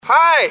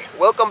Hi,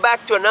 welcome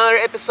back to another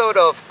episode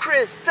of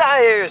Chris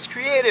Dyer's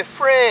Creative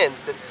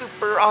Friends, the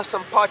super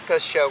awesome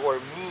podcast show where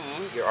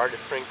me, your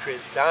artist friend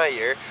Chris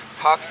Dyer,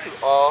 talks to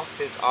all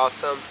his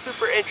awesome,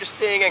 super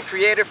interesting and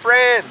creative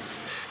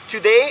friends.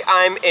 Today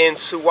I'm in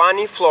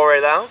Suwannee,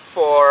 Florida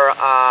for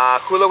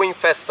Halloween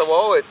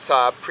Festival. It's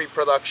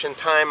pre-production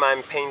time.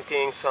 I'm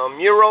painting some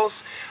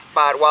murals.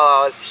 But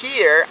while I was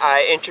here,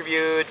 I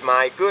interviewed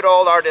my good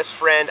old artist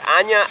friend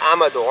Anya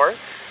Amador,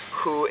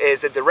 who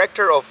is the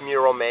director of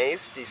Mural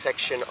Maze, the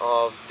section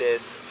of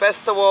this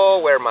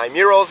festival where my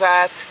mural's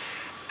at.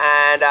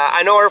 And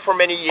I know her for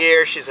many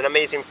years. She's an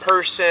amazing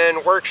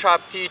person,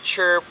 workshop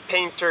teacher,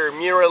 painter,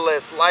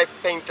 muralist, life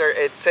painter,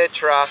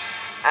 etc.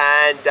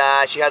 And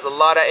she has a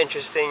lot of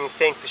interesting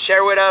things to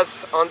share with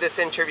us on this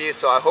interview,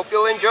 so I hope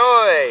you'll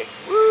enjoy.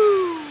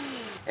 Woo!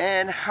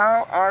 And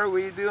how are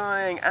we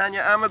doing,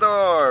 Anya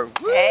Amador?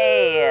 Woo!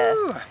 Hey!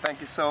 Thank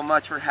you so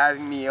much for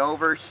having me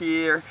over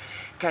here.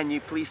 Can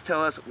you please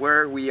tell us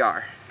where we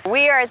are?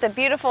 We are at the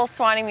beautiful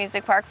Suwannee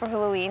Music Park for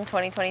Halloween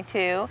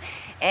 2022,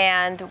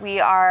 and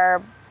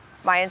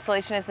my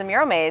installation is the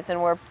Mural Maze,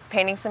 and we're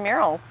painting some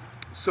murals.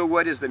 So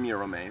what is the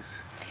Mural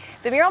Maze?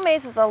 The Mural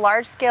Maze is a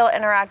large-scale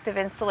interactive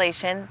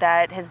installation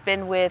that has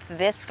been with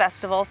this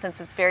festival since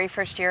its very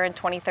first year in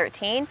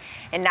 2013,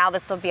 and now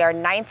this will be our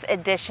 9th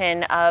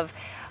edition of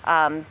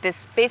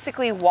this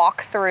basically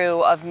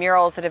walkthrough of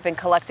murals that have been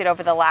collected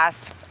over the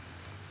last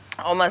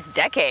almost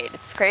decade.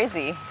 It's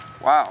crazy.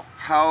 Wow.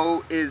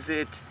 How is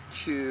it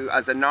to,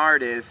 as an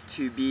artist,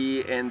 to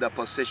be in the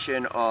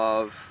position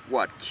of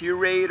what,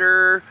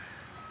 curator,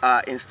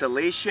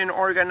 installation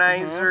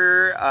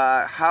organizer?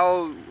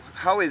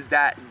 How is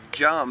that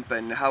jump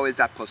and how is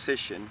that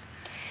position?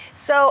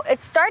 So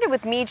it started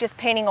with me just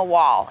painting a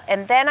wall,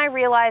 and then I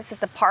realized that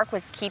the park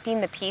was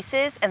keeping the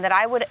pieces and that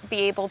I would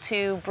be able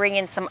to bring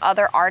in some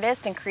other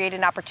artists and create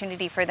an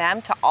opportunity for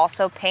them to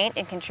also paint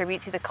and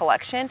contribute to the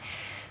collection.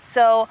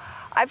 So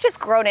I've just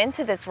grown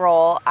into this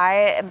role. I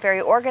am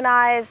very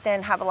organized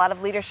and have a lot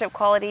of leadership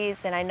qualities,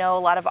 and I know a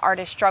lot of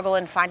artists struggle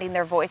in finding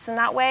their voice in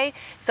that way.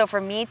 So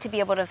for me to be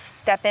able to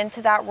step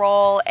into that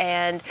role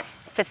and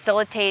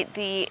facilitate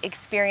the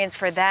experience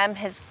for them,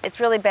 it's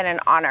really been an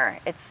honor.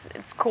 It's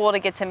cool to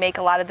get to make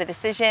a lot of the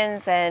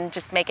decisions and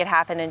just make it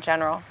happen in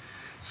general.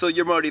 So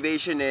your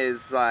motivation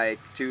is like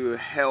to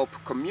help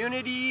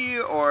community,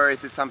 or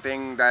is it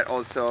something that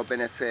also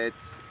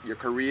benefits your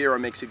career or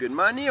makes you good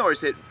money, or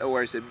is it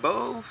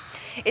both?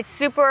 It's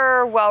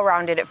super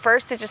well-rounded. At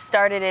first it just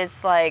started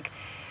as like,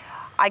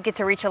 I get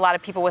to reach a lot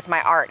of people with my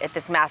art at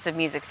this massive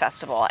music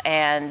festival,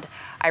 and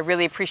I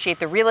really appreciate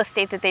the real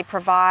estate that they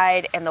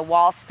provide and the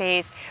wall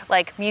space.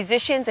 Like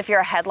musicians, if you're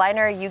a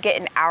headliner, you get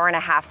an hour and a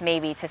half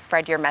maybe to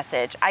spread your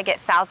message. I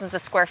get thousands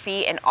of square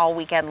feet and all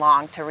weekend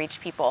long to reach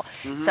people.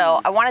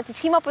 So I wanted to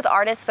team up with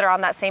artists that are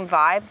on that same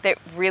vibe, that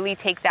really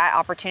take that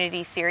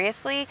opportunity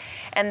seriously.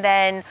 And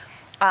then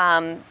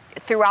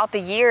throughout the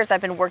years,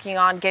 I've been working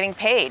on getting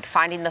paid,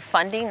 finding the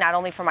funding, not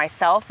only for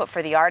myself, but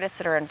for the artists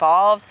that are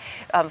involved,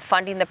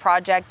 funding the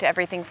project,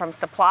 everything from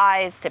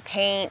supplies to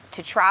paint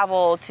to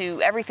travel to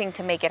everything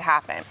to make it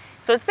happen.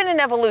 So it's been an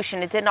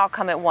evolution. It didn't all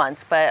come at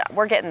once, but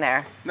we're getting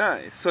there.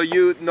 Nice. So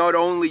you, not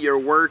only you're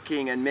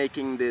working and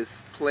making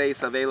this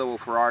place available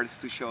for artists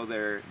to show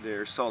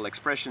their soul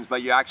expressions,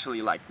 but you're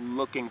actually like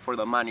looking for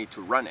the money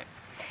to run it.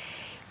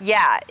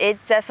 Yeah, it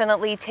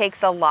definitely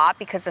takes a lot,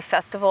 because the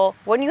festival,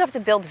 when you have to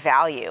build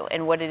value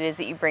in what it is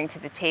that you bring to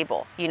the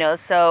table, you know,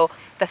 so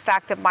the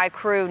fact that my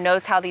crew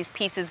knows how these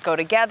pieces go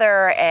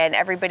together and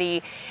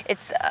everybody,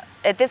 it's,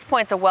 at this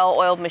point, it's a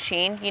well-oiled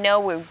machine, you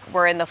know,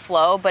 we're in the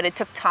flow, but it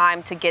took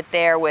time to get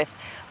there with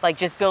like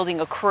just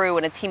building a crew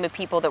and a team of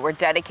people that were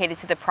dedicated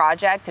to the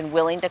project and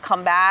willing to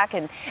come back,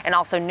 and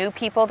also new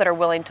people that are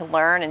willing to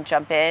learn and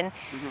jump in.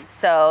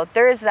 So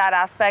there is that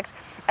aspect.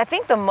 I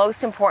think the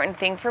most important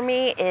thing for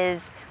me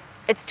is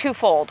it's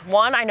twofold.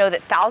 One, I know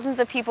that thousands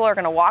of people are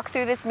going to walk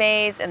through this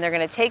maze and they're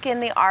going to take in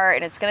the art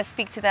and it's going to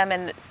speak to them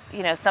in,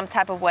 you know, some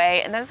type of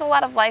way. And there's a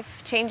lot of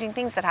life-changing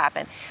things that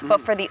happen.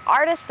 But for the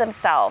artists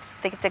themselves,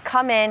 they get to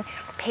come in,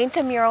 paint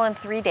a mural in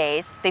 3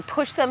 days. They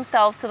push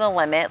themselves to the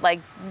limit,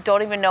 like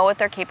don't even know what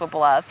they're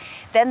capable of.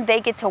 Then they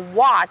get to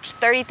watch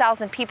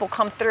 30,000 people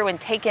come through and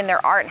take in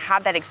their art and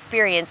have that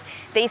experience.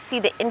 They see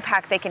the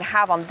impact they can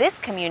have on this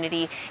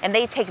community, and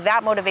they take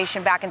that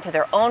motivation back into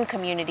their own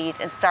communities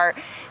and start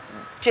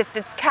just,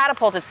 it's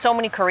catapulted so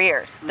many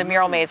careers. The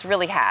Mural Maze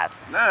really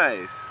has.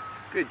 Nice.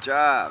 Good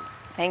job.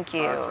 Thank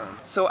you. Awesome.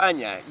 So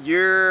Anya,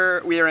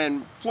 we are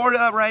in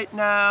Florida right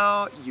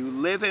now. You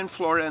live in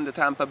Florida in the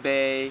Tampa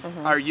Bay.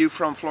 Are you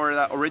from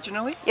Florida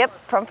originally? Yep,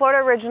 from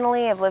Florida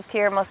originally. I've lived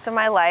here most of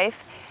my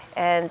life.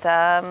 And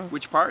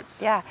which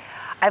parts? Yeah,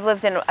 I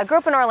grew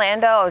up in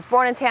Orlando. I was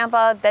born in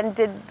Tampa, then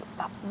did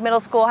middle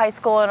school, high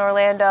school in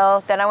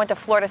Orlando. Then I went to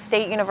Florida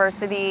State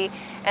University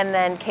and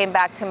then came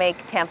back to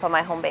make Tampa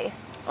my home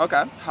base.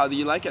 Okay. How do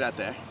you like it out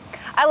there?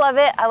 I love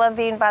it. I love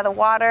being by the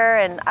water,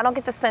 and I don't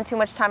get to spend too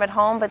much time at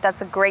home, but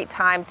that's a great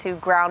time to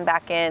ground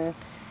back in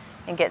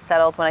and get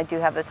settled when I do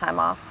have the time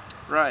off.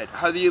 Right.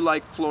 How do you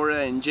like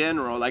Florida in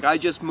general? Like, I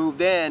just moved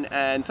in,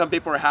 and some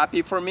people are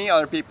happy for me.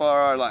 Other people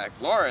are like,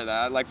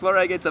 Florida? Like,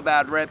 Florida gets a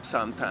bad rep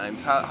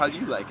sometimes. How do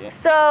you like it?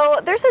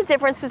 So there's a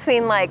difference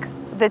between like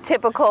the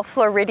typical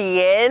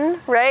Floridian,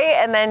 right?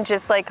 And then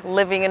just like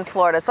living in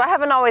Florida. So I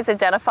haven't always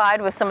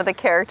identified with some of the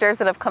characters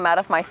that have come out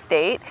of my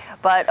state.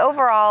 But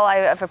overall,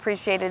 I've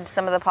appreciated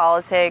some of the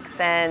politics,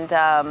 and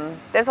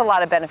there's a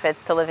lot of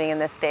benefits to living in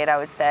this state, I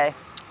would say.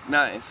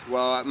 Nice.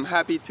 Well, I'm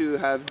happy to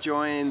have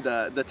joined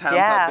the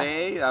Tampa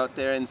Bay out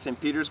there in St.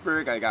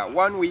 Petersburg. I got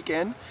one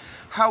weekend.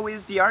 How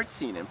is the art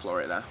scene in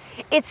Florida?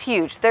 It's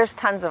huge. There's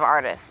tons of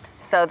artists.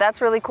 So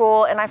that's really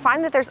cool. And I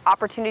find that there's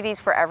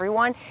opportunities for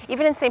everyone.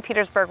 Even in St.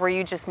 Petersburg, where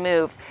you just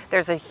moved,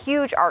 there's a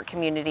huge art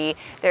community.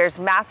 There's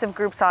massive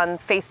groups on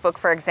Facebook,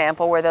 for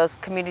example, where those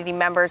community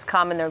members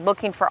come and they're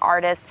looking for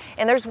artists.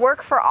 And there's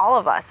work for all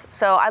of us.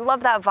 So I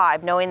love that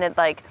vibe, knowing that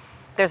like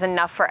there's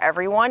enough for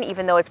everyone,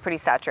 even though it's pretty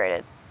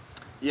saturated.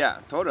 Yeah,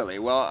 totally.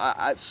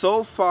 Well,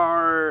 so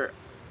far,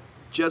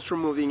 just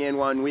from moving in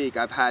 1 week,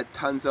 I've had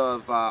tons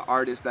of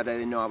artists that I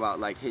didn't know about,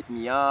 like, hit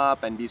me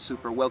up and be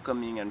super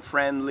welcoming and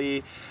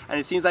friendly. And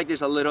it seems like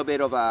there's a little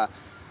bit of a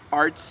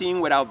art scene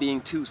without being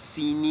too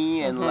sceney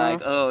and like,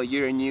 oh,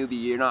 you're a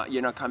newbie,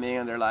 you're not coming in.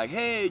 And they're like,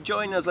 hey,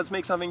 join us, let's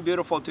make something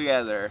beautiful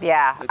together.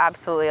 Yeah,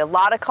 absolutely. A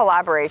lot of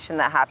collaboration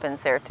that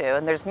happens there too.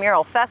 And there's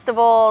mural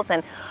festivals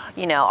and,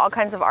 you know, all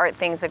kinds of art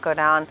things that go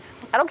down.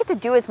 I don't get to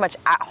do as much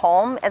at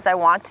home as I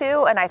want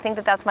to, and I think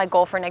that that's my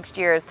goal for next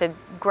year, is to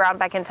ground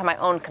back into my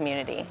own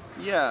community.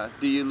 Yeah.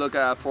 Do you look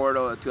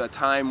forward to a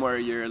time where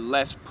you're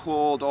less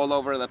pulled all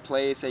over the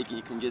place, so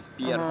you can just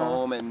be at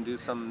home and do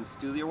some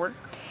studio work?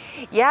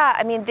 Yeah,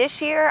 I mean, this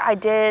year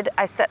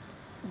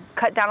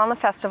cut down on the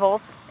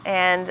festivals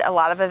and a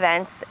lot of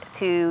events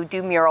to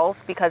do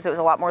murals because it was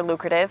a lot more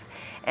lucrative,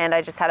 and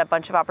I just had a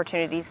bunch of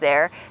opportunities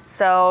there.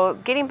 So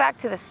getting back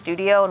to the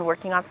studio and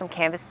working on some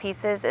canvas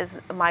pieces is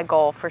my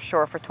goal for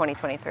sure for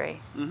 2023.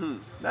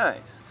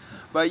 Nice.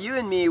 But you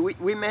and me,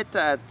 we met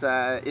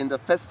in the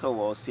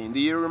festival scene. Do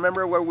you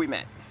remember where we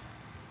met?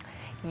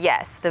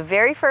 Yes, the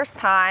very first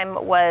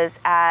time was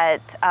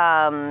at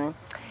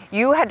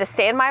you had to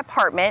stay in my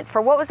apartment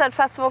for, what was that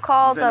festival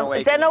called?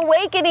 Zen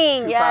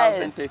Awakening.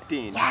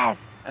 2015.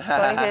 Yes,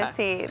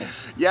 2015.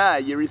 Yeah,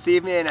 you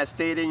received me and I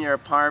stayed in your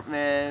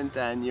apartment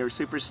and you're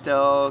super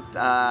stoked.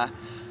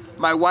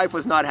 My wife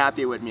was not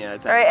happy with me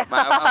at the time. Right.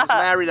 I was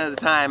married at the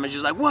time, and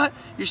she's like, what?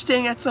 You're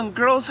staying at some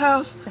girl's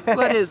house?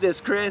 What is this,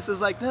 Chris?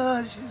 It's like,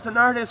 no, she's an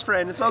artist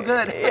friend. It's all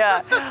good.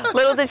 Yeah.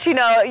 Little did she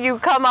know, you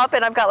come up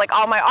and I've got like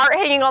all my art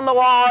hanging on the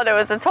wall, and it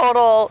was a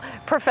total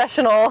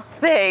professional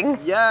thing.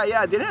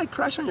 Yeah. Didn't I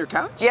crash on your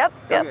couch? Yep.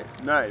 Okay,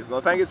 nice.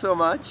 Well, thank you so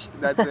much.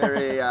 That's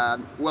very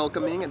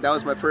welcoming. And that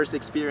was my first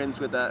experience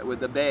with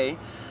the Bay.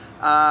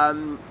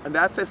 And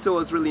that festival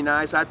was really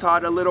nice. I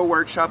taught a little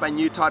workshop, and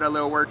you taught a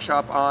little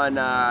workshop on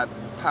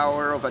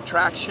power of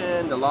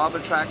attraction, the law of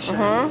attraction,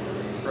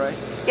 right?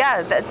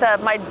 Yeah,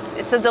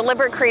 it's a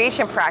deliberate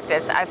creation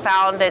practice. I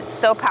found it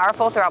so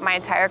powerful throughout my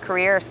entire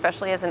career,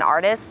 especially as an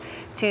artist,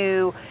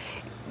 to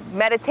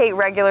meditate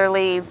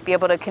regularly, be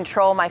able to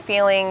control my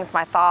feelings,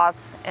 my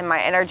thoughts, and my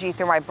energy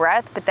through my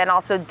breath, but then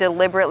also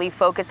deliberately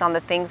focus on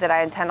the things that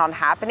I intend on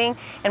happening,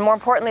 and more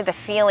importantly, the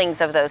feelings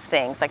of those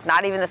things, like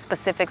not even the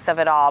specifics of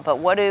it all, but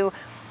what do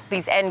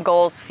these end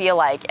goals feel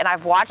like? And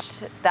I've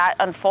watched that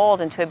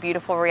unfold into a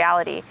beautiful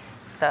reality.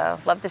 So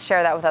love to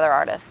share that with other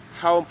artists.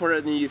 How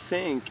important do you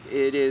think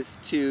it is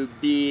to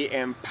be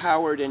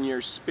empowered in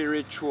your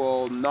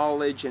spiritual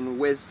knowledge and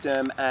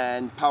wisdom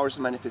and powers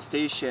of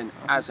manifestation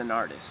as an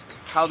artist?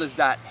 How does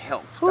that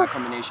help, that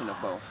combination of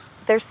both?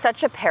 There's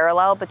such a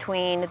parallel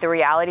between the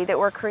reality that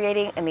we're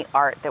creating and the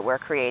art that we're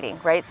creating,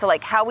 right? So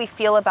like how we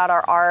feel about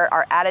our art,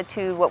 our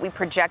attitude, what we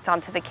project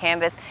onto the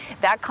canvas,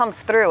 that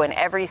comes through in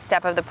every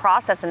step of the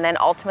process and then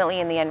ultimately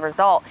in the end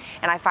result.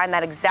 And I find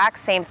that exact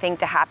same thing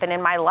to happen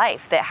in my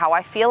life, that how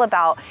I feel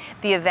about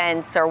the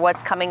events or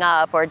what's coming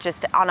up, or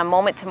just on a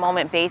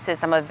moment-to-moment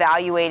basis, I'm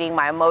evaluating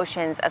my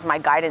emotions as my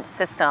guidance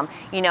system,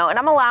 and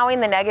I'm allowing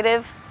the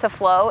negative to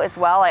flow as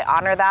well. I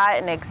honor that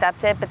and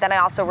accept it, but then I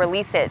also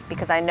release it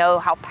because I know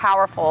how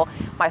powerful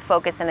my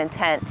focus and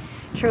intent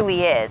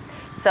truly is.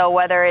 So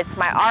whether it's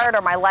my art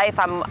or my life,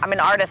 I'm an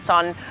artist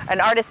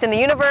in the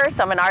universe,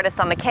 I'm an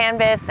artist on the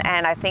canvas,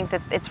 and I think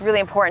that it's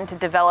really important to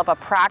develop a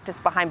practice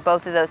behind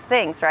both of those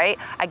things, right?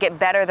 I get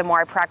better the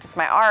more I practice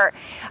my art,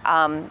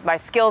 my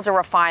skills are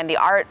refined, the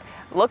art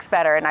looks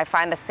better, and I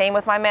find the same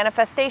with my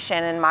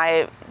manifestation and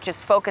my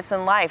just focus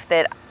in life,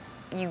 that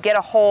you get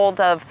a hold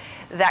of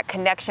that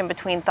connection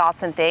between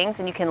thoughts and things,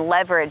 and you can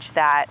leverage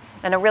that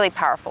in a really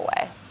powerful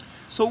way.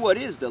 So what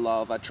is the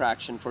law of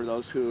attraction for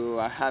those who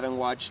haven't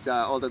watched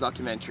all the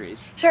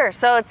documentaries? Sure.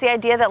 So it's the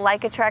idea that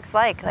like attracts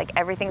like. Like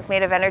everything's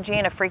made of energy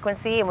and a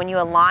frequency, and when you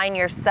align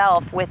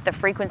yourself with the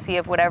frequency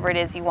of whatever it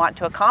is you want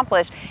to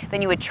accomplish,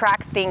 then you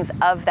attract things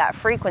of that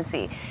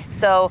frequency.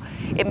 So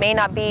it may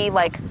not be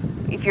like,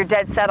 if you're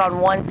dead set on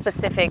one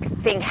specific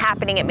thing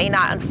happening, it may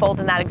not unfold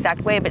in that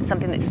exact way, but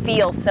something that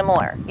feels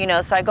similar,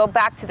 So I go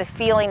back to the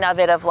feeling of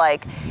it, of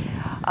like,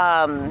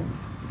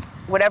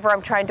 whatever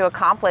I'm trying to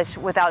accomplish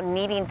without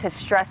needing to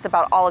stress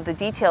about all of the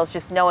details,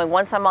 just knowing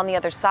once I'm on the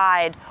other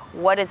side,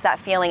 what is that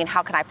feeling and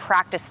how can I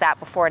practice that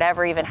before it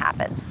ever even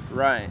happens?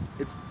 Right.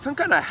 It's some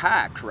kind of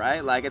hack,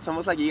 right? Like it's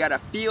almost like you gotta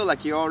feel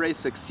like you already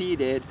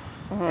succeeded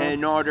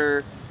in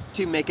order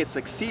to make it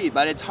succeed.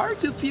 But it's hard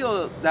to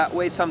feel that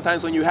way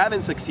sometimes when you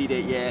haven't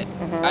succeeded yet.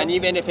 And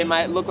even if it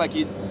might look like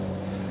you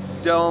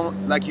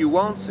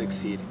won't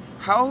succeed.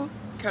 How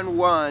can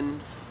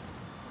one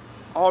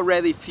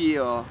already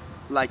feel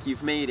like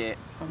you've made it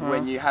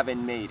when you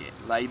haven't made it?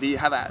 Like, do you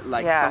have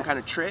some kind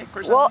of trick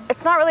or something? Well,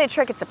 it's not really a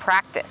trick, it's a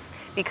practice.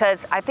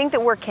 Because I think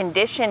that we're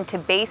conditioned to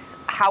base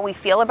how we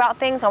feel about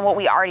things on what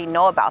we already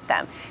know about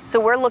them. So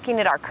we're looking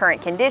at our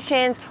current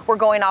conditions, we're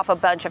going off a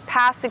bunch of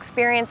past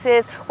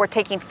experiences, we're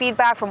taking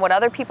feedback from what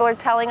other people are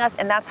telling us,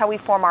 and that's how we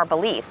form our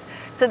beliefs.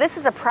 So this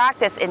is a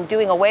practice in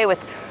doing away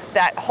with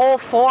that whole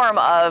form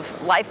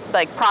of life,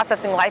 like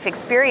processing life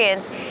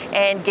experience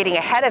and getting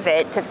ahead of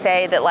it to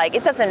say that like,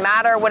 it doesn't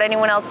matter what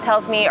anyone else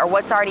tells me or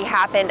what's already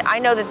happened. I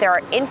know that there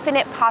are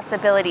infinite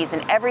possibilities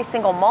in every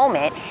single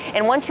moment.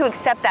 And once you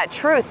accept that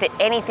truth that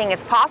anything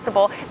is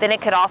possible, then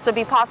it could also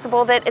be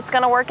possible that it's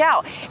gonna work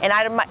out. And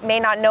I may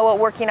not know what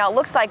working out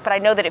looks like, but I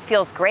know that it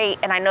feels great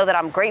and I know that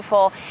I'm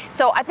grateful.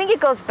 So I think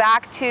it goes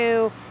back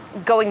to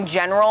going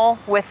general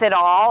with it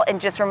all and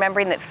just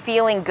remembering that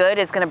feeling good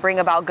is going to bring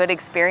about good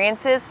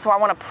experiences. So I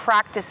want to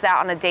practice that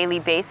on a daily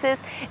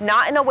basis,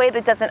 not in a way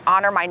that doesn't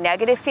honor my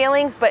negative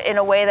feelings, but in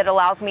a way that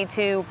allows me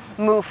to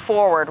move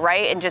forward,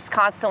 right? And just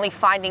constantly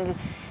finding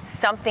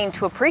something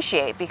to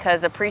appreciate,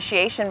 because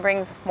appreciation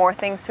brings more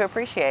things to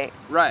appreciate.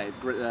 Right,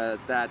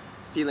 that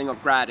feeling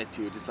of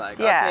gratitude. It's like,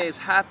 okay, it's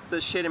half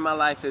the shit in my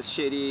life is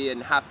shitty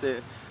and half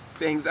the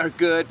things are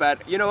good,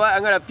 but you know what?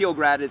 I'm going to feel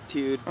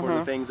gratitude for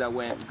the things that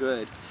went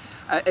good.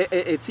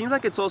 It seems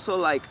like it's also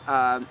like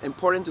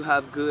important to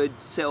have good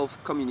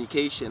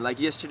self-communication. Like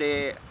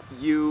yesterday,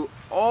 you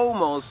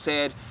almost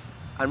said,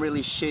 I'm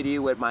really shitty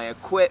with my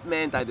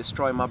equipment, I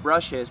destroy my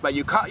brushes, but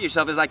you caught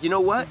yourself. It's like, you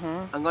know what?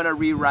 I'm gonna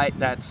rewrite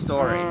that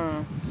story.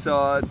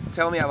 So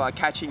tell me about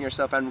catching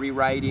yourself and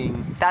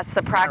rewriting. That's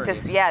the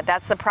practice,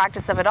 that's the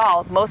practice of it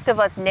all. Most of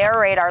us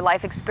narrate our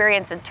life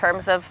experience in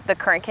terms of the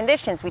current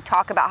conditions. We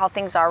talk about how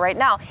things are right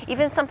now.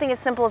 Even something as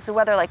simple as the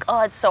weather, like,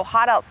 oh, it's so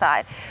hot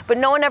outside. But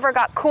no one ever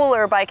got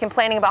cooler by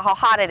complaining about how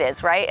hot it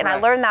is, right? And I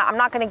learned that I'm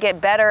not gonna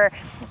get better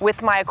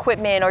with my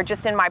equipment or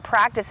just in my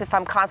practice if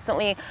I'm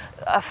constantly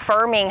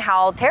affirming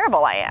how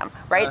terrible I am,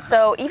 right?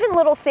 So even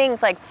little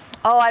things like,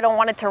 oh, I don't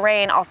want it to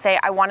rain, I'll say,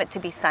 I want it to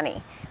be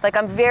sunny. Like,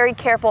 I'm very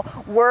careful.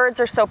 Words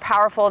are so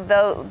powerful,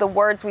 though the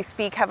words we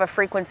speak have a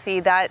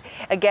frequency that,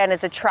 again,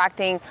 is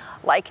attracting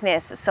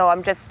likeness. So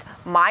I'm just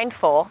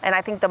mindful. And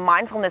I think the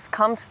mindfulness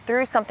comes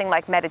through something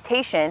like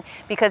meditation,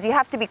 because you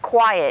have to be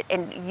quiet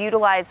and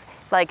utilize,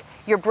 like,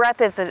 your breath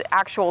is an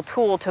actual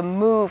tool to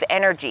move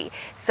energy.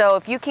 So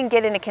if you can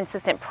get in a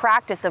consistent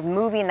practice of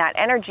moving that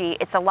energy,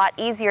 it's a lot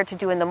easier to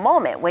do in the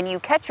moment when you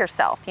catch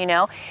yourself, you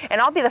know?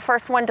 And I'll be the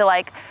first one to,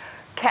 like,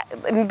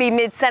 be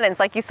mid-sentence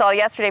like you saw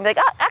yesterday and be like,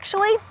 oh,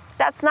 actually,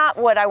 that's not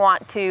what I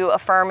want to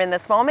affirm in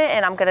this moment,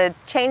 and I'm going to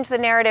change the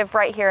narrative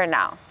right here and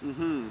now.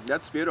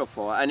 That's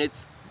beautiful. And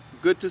it's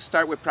good to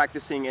start with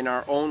practicing in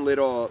our own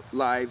little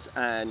lives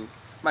and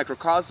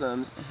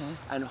microcosms,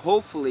 and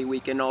hopefully we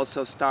can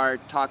also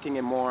start talking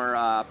in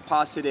more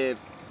positive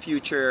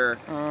future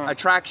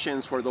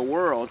attractions for the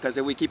world, because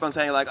if we keep on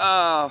saying like,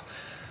 oh,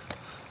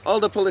 all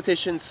the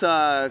politicians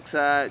sucks,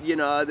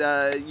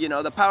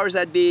 the powers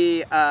that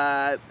be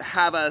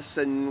have us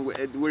and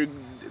we're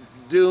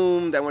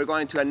doomed and we're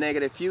going to a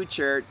negative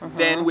future,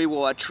 then we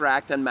will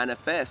attract and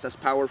manifest, as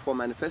powerful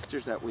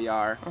manifestors that we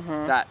are,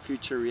 that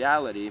future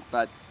reality.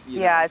 But you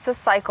know. It's a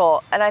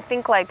cycle. And I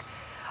think, like,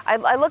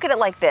 I look at it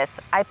like this.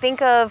 I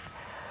think of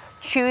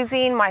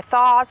choosing my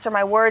thoughts or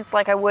my words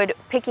like I would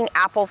picking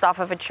apples off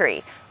of a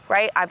tree.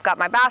 Right? I've got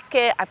my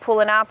basket, I pull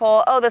an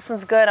apple, oh, this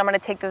one's good, I'm gonna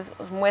take this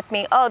with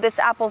me. Oh, this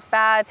apple's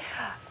bad,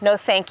 no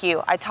thank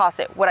you, I toss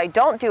it. What I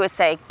don't do is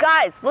say,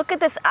 guys, look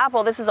at this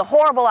apple, this is a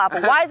horrible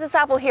apple. Why is this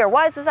apple here?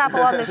 Why is this apple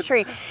on this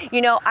tree?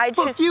 You know, I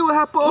just... Fuck you,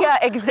 apple! Yeah,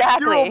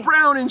 exactly. You're all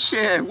brown and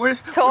shit.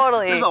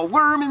 Totally. There's a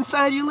worm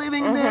inside you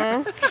living in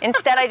there.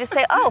 Instead, I just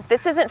say, oh,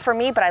 this isn't for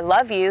me, but I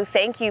love you.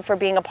 Thank you for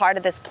being a part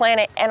of this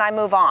planet, and I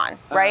move on,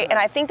 right? And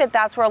I think that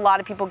that's where a lot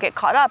of people get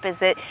caught up, is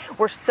that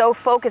we're so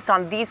focused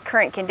on these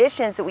current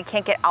conditions that we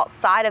can't get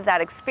outside of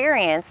that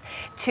experience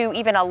to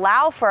even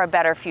allow for a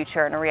better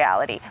future and a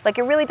reality. Like,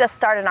 it really does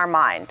start in our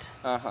mind.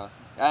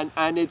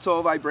 And it's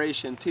all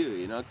vibration too,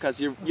 you know, because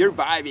you're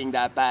vibing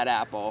that bad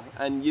apple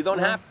and you don't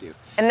have to.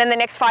 And then the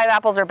next 5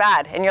 apples are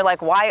bad, and you're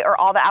like, why are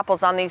all the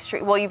apples on these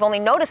trees? Well, you've only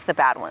noticed the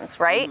bad ones,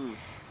 right?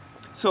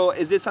 So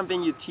is this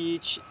something you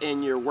teach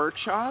in your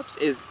workshops?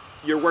 Is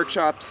your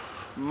workshops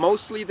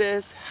mostly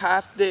this,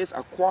 half this,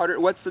 a quarter?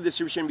 What's the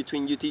distribution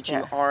between you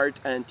teaching art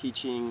and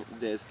teaching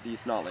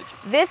these knowledge?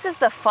 This is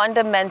the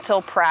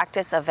fundamental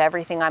practice of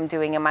everything I'm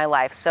doing in my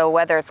life. So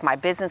whether it's my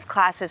business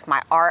classes,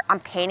 my art, I'm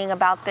painting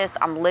about this,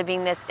 I'm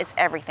living this, it's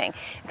everything.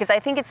 Because I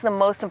think it's the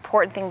most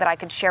important thing that I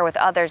could share with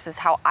others is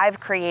how I've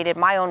created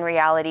my own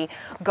reality,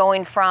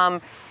 going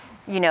from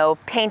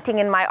painting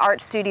in my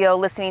art studio,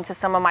 listening to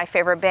some of my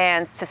favorite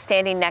bands, to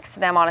standing next to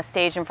them on a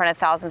stage in front of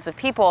thousands of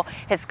people,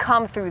 has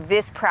come through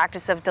this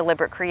practice of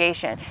deliberate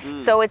creation.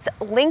 So it's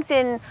linked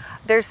in,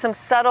 there's some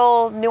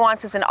subtle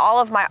nuances in all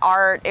of my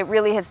art. It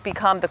really has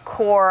become the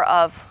core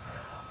of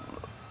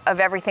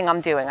everything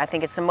I'm doing. I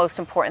think it's the most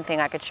important thing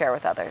I could share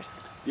with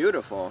others.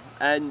 Beautiful.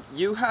 And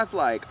you have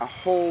like a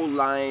whole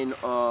line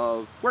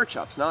of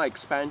workshops now,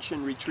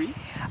 expansion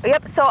retreats?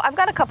 Yep, so I've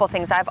got a couple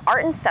things. I have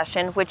Art in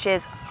Session, which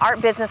is art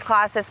business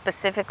classes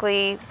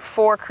specifically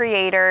for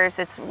creators.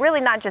 It's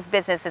really not just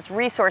business, it's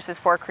resources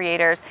for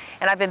creators.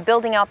 And I've been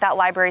building out that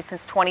library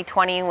since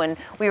 2020 when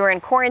we were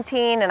in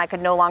quarantine and I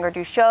could no longer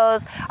do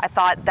shows. I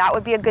thought that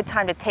would be a good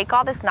time to take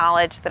all this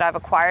knowledge that I've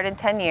acquired in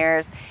 10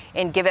 years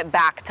and give it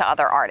back to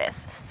other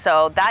artists.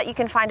 So that you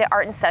can find at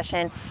Art in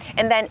Session.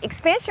 And then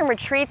expansion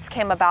retreats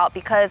came about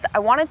because I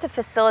wanted to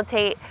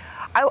facilitate,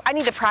 I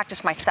need to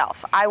practice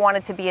myself. I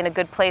wanted to be in a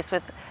good place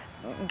with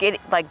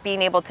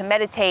being able to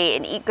meditate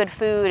and eat good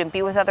food and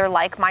be with other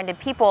like-minded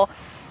people.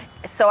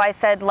 So I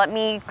said, let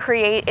me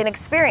create an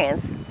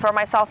experience for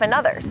myself and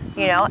others,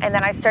 and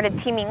then I started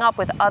teaming up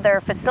with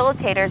other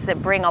facilitators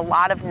that bring a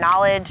lot of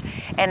knowledge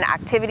and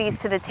activities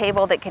to the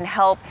table that can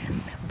help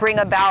bring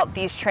about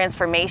these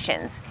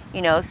transformations,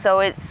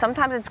 so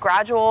sometimes it's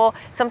gradual.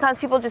 Sometimes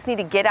people just need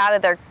to get out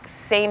of their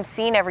same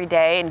scene every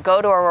day and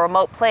go to a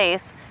remote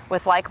place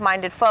with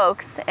like-minded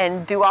folks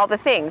and do all the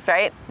things,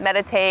 right?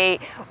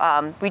 Meditate.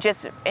 We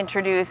just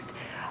introduced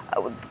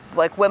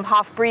like Wim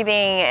Hof breathing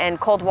and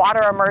cold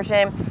water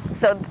immersion.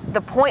 So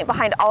the point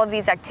behind all of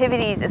these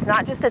activities is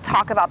not just to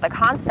talk about the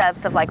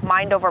concepts of like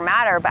mind over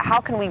matter, but how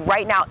can we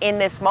right now in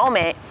this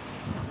moment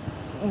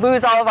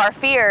lose all of our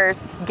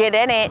fears, get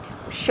in it,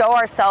 show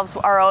ourselves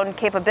our own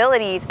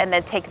capabilities, and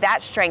then take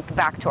that strength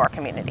back to our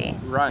community.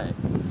 Right.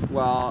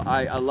 Well,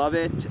 I love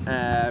it.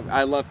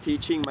 I love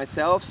teaching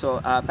myself. So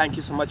thank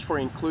you so much for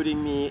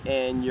including me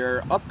in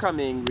your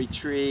upcoming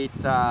retreat.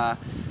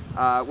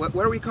 What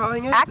are we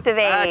calling it?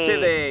 Activate.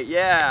 Activate,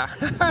 yeah.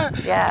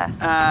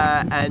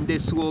 Yeah. And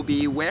this will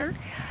be where?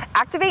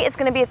 Activate is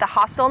going to be at the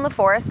Hostel in the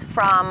Forest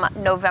from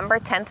November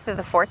 10th through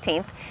the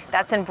 14th.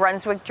 That's in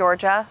Brunswick,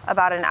 Georgia,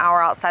 about an hour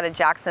outside of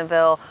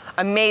Jacksonville.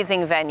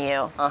 Amazing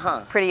venue.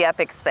 Pretty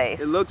epic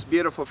space. It looks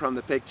beautiful from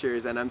the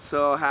pictures, and I'm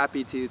so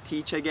happy to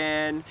teach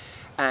again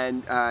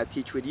and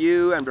teach with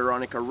you and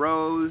Veronica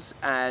Rose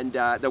and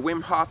the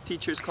Wim Hof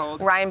teacher's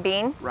called? Ryan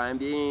Bean. Ryan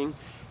Bean.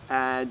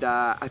 And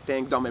I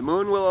think Dome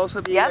Moon will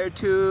also be there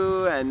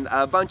too, and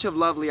a bunch of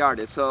lovely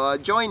artists. So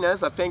join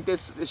us. I think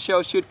this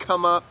show should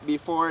come up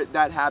before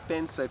that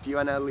happens. So if you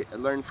want to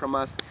learn from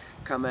us,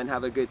 come and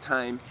have a good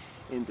time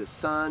in the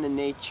sun and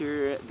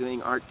nature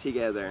doing art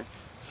together.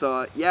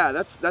 So yeah,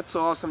 that's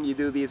so awesome you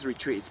do these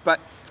retreats. But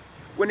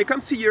when it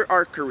comes to your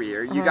art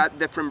career, you got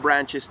different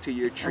branches to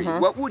your tree.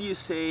 What would you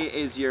say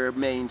is your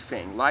main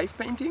thing? Live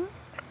painting?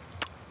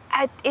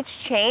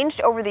 It's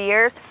changed over the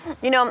years.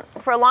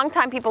 For a long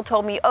time people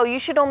told me, oh, you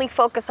should only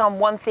focus on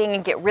one thing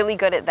and get really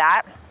good at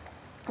that.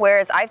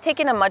 Whereas I've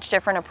taken a much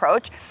different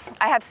approach.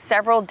 I have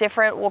several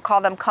different, we'll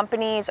call them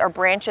companies or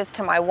branches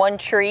to my one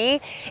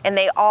tree, and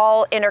they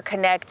all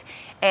interconnect.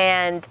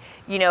 And,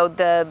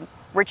 the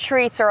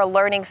retreats are a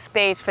learning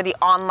space for the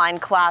online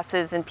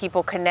classes and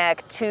people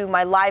connect, to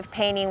my live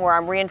painting where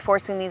I'm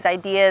reinforcing these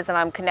ideas and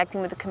I'm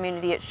connecting with the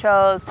community at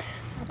shows.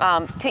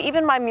 To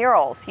even my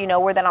murals,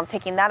 where then I'm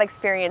taking that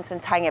experience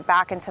and tying it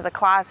back into the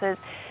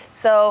classes.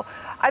 So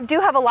I do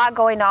have a lot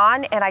going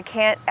on, and I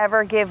can't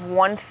ever give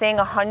one thing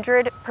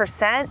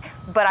 100%,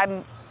 but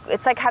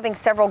it's like having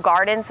several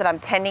gardens that I'm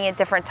tending at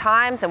different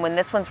times, and when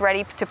this one's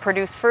ready to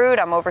produce fruit,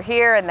 I'm over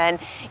here, and then,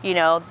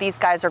 these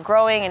guys are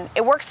growing, and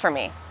it works for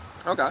me.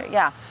 Okay.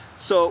 Yeah.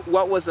 So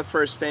what was the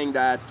first thing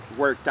that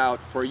worked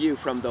out for you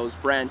from those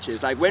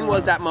branches? Like, when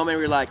was that moment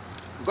where you're like,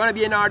 I'm going to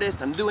be an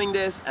artist, I'm doing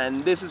this,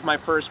 and this is my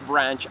first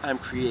branch I'm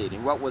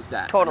creating? What was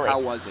that? Totally. How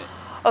was it?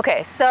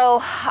 Okay, so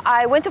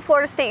I went to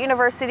Florida State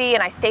University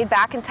and I stayed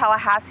back in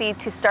Tallahassee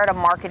to start a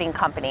marketing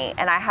company.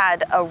 And I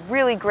had a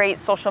really great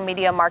social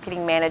media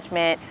marketing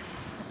management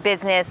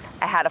business.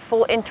 I had a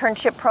full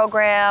internship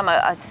program,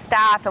 a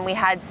staff, and we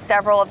had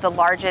several of the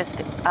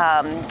largest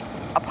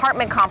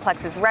apartment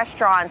complexes,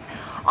 restaurants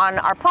on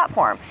our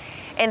platform.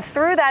 And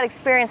through that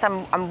experience,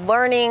 I'm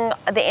learning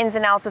the ins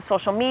and outs of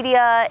social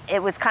media.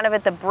 It was kind of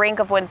at the brink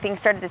of when things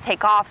started to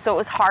take off, so it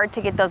was hard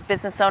to get those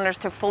business owners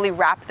to fully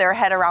wrap their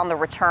head around the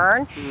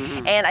return.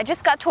 And I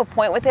just got to a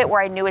point with it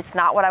where I knew it's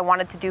not what I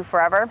wanted to do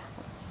forever.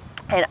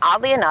 And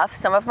oddly enough,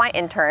 some of my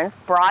interns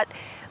brought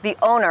the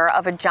owner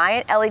of a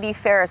giant LED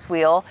Ferris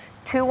wheel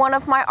to one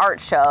of my art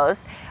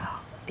shows.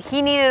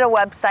 He needed a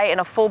website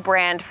and a full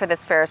brand for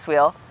this Ferris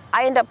wheel.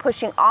 I end up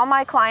pushing all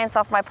my clients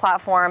off my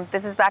platform.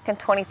 This is back in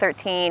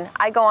 2013.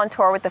 I go on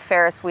tour with the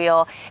Ferris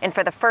wheel, and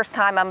for the first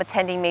time, I'm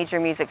attending major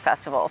music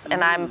festivals.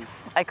 And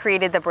I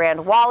created the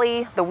brand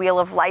Wally, the Wheel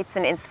of Lights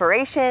and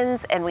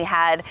Inspirations, and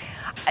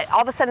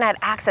all of a sudden I had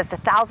access to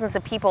thousands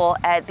of people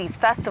at these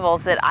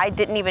festivals that I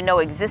didn't even know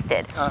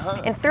existed.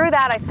 And through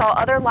that, I saw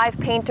other live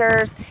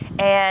painters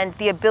and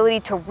the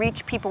ability to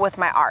reach people with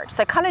my art.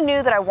 So I kind of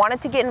knew that I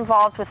wanted to get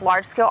involved with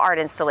large-scale art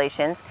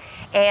installations.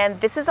 And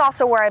this is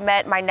also where I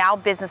met my now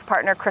business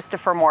partner,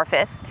 Christopher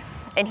Morphus.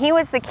 And he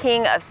was the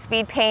king of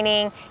speed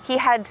painting. He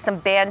had some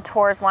band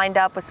tours lined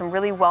up with some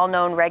really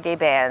well-known reggae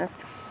bands.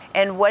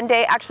 And one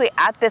day, actually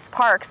at this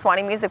park,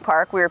 Swanee Music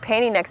Park, we were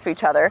painting next to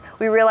each other.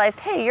 We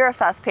realized, hey, you're a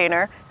fast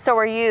painter, so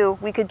are you.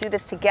 We could do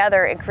this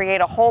together and create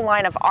a whole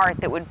line of art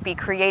that would be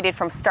created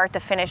from start to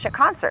finish at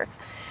concerts.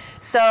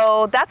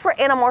 So that's where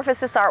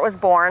Anamorphosis Art was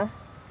born,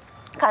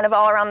 kind of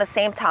all around the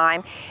same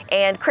time.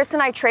 And Chris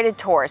and I traded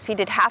tours. He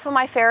did half of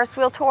my Ferris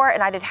wheel tour,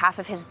 and I did half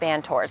of his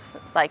band tours,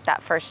 like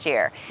that first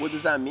year. What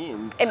does that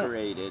mean,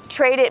 traded?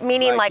 Traded,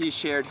 meaning like he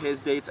shared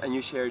his dates and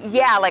you shared your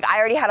Yeah, dates? like I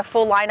already had a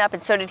full lineup,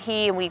 and so did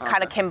he, and we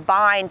kind of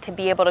combined to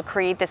be able to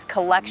create this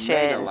collection.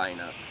 Mega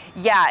lineup.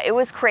 Yeah, it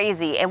was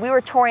crazy. And we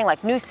were touring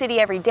like new city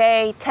every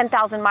day,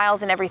 10,000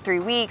 miles in every 3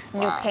 weeks,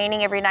 new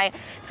painting every night.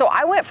 So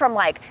I went from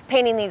like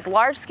painting these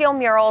large scale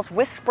murals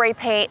with spray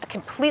paint, a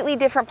completely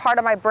different part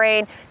of my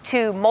brain,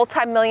 to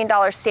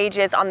multi-million-dollar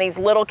stages on these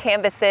little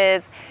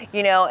canvases,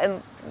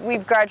 and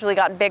we've gradually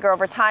gotten bigger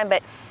over time,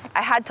 but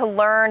I had to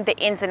learn the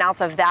ins and outs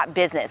of that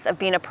business, of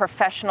being a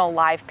professional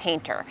live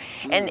painter.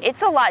 And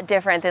it's a lot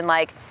different than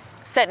like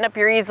setting up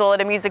your easel at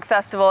a music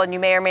festival and you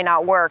may or may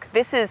not work.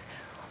 This is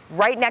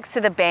right next to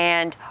the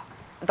band,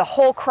 the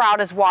whole crowd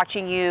is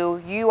watching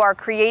you. You are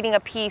creating a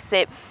piece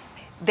that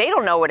they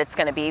don't know what it's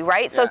going to be,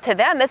 right? So to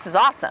them, this is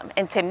awesome.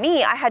 And to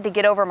me, I had to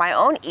get over my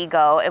own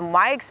ego and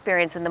my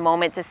experience in the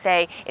moment to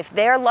say, if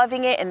they're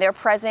loving it and they're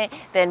present,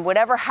 then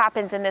whatever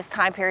happens in this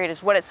time period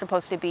is what it's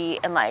supposed to be,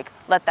 and like,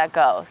 let that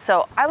go.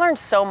 So I learned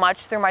so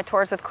much through my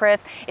tours with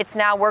Chris.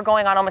 We're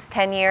going on almost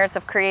 10 years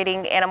of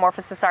creating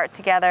Anamorphosis Art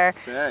together.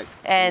 Sick.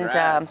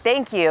 And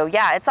thank you.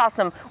 Yeah, it's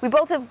awesome. We've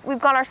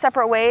gone our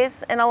separate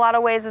ways in a lot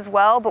of ways as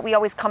well, but we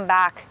always come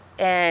back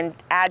and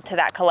add to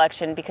that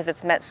collection because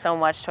it's meant so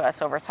much to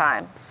us over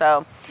time.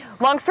 So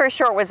long story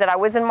short was that I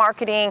was in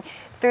marketing.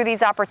 Through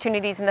these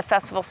opportunities in the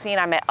festival scene,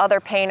 I met other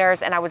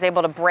painters, and I was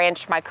able to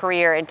branch my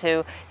career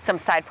into some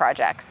side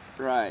projects.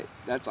 Right,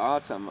 that's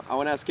awesome. I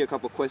want to ask you a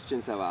couple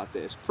questions about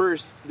this.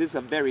 First, this is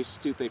a very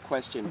stupid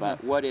question,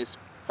 but what is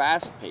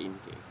fast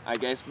painting? I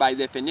guess by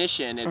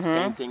definition it's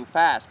painting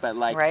fast, but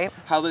like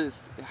how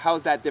is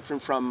that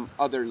different from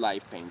other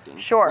live painting?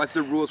 Sure. What's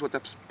the rules, what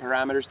the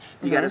parameters?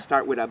 You got to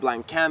start with a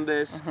blank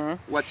canvas.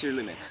 What's your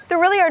limits? There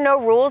really are no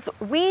rules.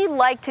 We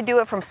like to do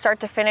it from start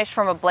to finish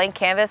from a blank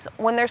canvas.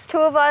 When there's two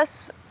of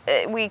us,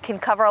 we can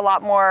cover a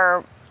lot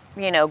more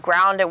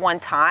ground at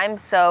one time,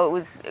 so it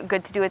was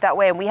good to do it that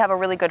way, and we have a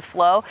really good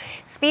flow.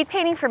 Speed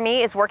painting for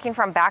me is working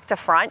from back to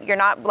front. You're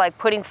not like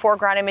putting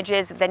foreground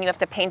images, then you have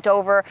to paint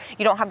over.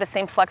 You don't have the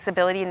same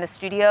flexibility in the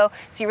studio,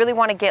 so you really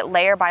want to get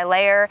layer by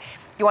layer.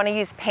 You want to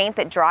use paint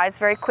that dries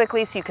very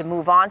quickly so you can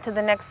move on to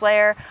the next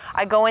layer.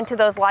 I go into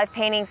those live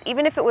paintings,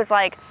 even if it was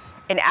like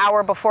an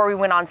hour before we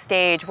went on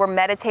stage, we're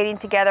meditating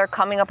together,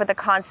 coming up with a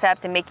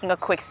concept and making a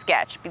quick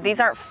sketch. These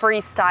aren't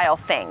freestyle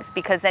things,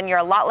 because then you're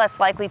a lot less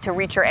likely to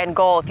reach your end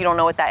goal if you don't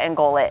know what that end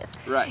goal is.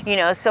 Right.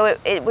 So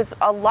it was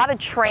a lot of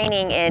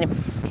training in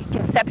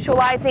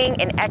conceptualizing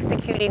and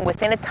executing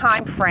within a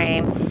time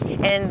frame.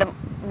 And the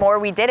more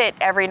we did it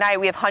every night,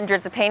 we have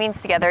hundreds of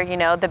paintings together,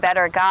 the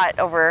better it got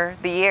over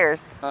the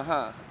years.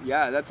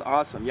 Yeah, that's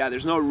awesome. Yeah,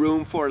 there's no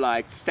room for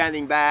like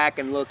standing back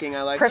and looking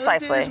at like,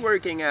 precisely. It is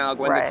working out.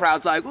 When the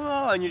crowd's like,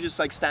 whoa, and you're just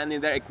like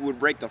standing there, it would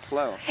break the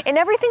flow. And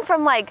everything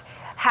from like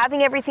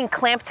having everything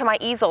clamped to my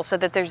easel so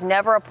that there's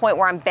never a point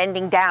where I'm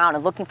bending down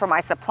and looking for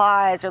my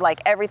supplies, or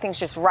like everything's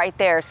just right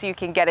there so you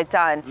can get it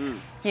done,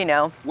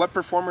 What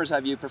performers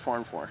have you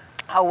performed for?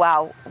 Oh,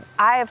 wow.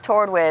 I have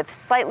toured with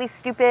Slightly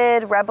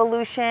Stoopid,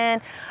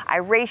 Revolution,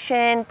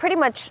 Iration, pretty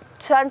much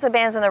tons of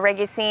bands in the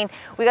reggae scene.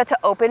 We got to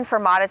open for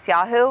Modest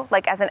Yahoo,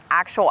 like as an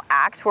actual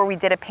act, where we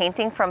did a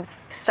painting from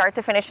start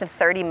to finish in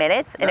 30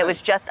 minutes. And it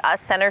was just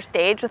us center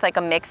stage with like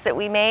a mix that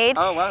we made.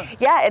 Oh, wow.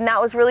 Yeah, and that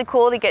was really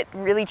cool to get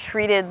really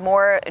treated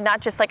more,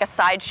 not just like a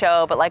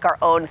sideshow, but like our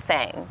own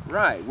thing.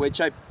 Right, which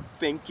I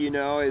think,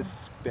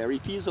 is very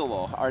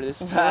feasible.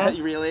 Artists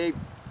really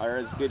are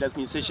as good as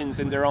musicians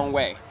in their own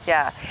way.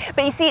 Yeah,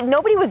 but you see,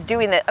 nobody was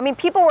doing that. I mean,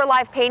 people were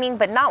live painting,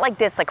 but not like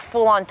this, like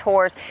full-on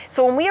tours.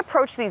 So when we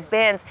approached these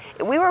bands,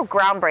 we were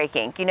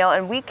groundbreaking,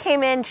 and we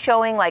came in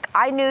showing, like,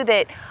 I knew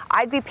that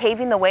I'd be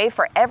paving the way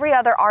for every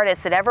other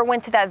artist that ever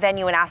went to that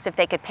venue and asked if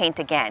they could paint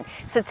again.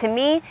 So to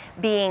me,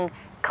 being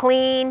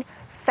clean,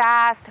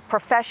 fast,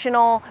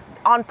 professional,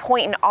 on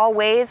point in all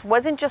ways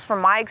wasn't just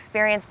from my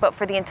experience, but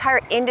for the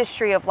entire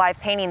industry of live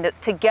painting, that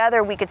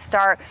together we could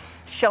start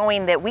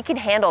showing that we can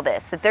handle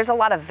this, that there's a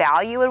lot of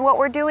value in what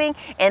we're doing,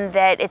 and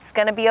that it's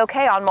going to be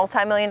okay on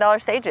multi-million-dollar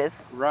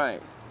stages.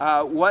 Right.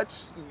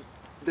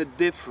 the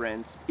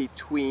difference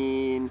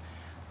between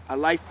a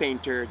live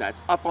painter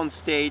that's up on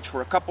stage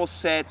for a couple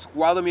sets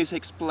while the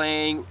music's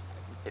playing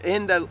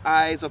in the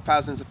eyes of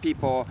thousands of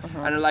people,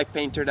 and a live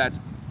painter that's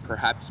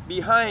perhaps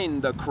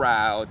behind the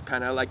crowd,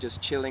 kind of like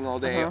just chilling all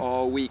day,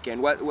 all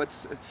weekend?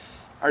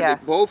 Are they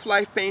both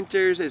live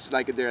painters? Is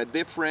like there a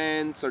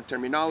difference or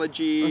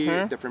terminology,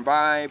 different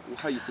vibe?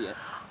 How you see it?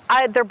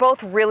 They're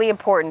both really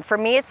important. For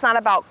me, it's not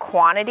about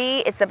quantity,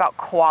 it's about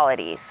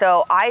quality.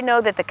 So I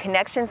know that the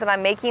connections that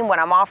I'm making when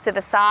I'm off to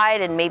the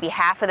side and maybe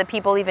half of the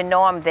people even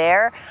know I'm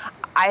there,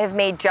 I have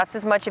made just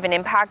as much of an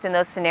impact in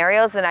those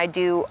scenarios than I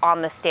do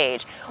on the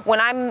stage.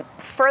 When I'm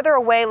further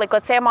away, like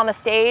let's say I'm on the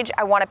stage,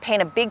 I want to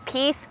paint a big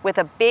piece with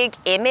a big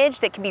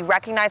image that can be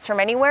recognized from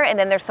anywhere, and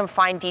then there's some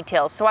fine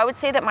details. So I would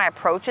say that my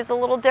approach is a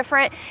little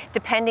different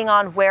depending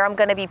on where I'm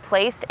going to be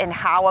placed and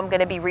how I'm going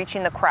to be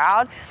reaching the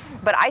crowd.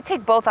 But I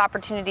take both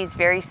opportunities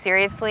very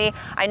seriously.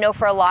 I know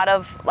for a lot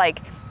of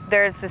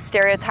there's a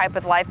stereotype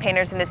with live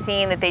painters in the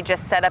scene that they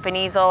just set up an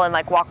easel and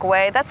walk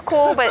away. That's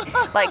cool, but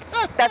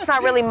that's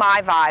not really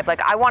my vibe.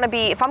 I want to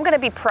be, if I'm going to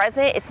be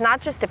present, it's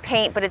not just to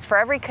paint, but it's for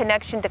every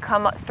connection to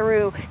come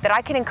through that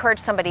I can encourage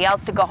somebody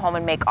else to go home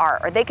and make art,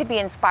 or they could be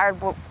inspired.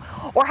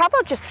 Or how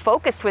about just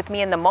focused with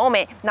me in the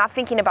moment, not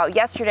thinking about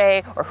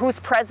yesterday or who's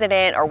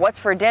president or what's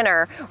for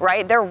dinner,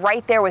 right? They're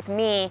right there with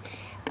me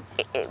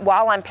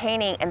while I'm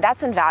painting, and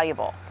that's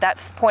invaluable. That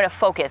point of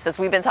focus, as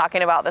we've been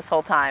talking about this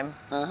whole time.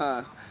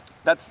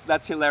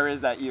 That's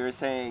hilarious that you're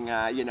saying,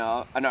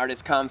 an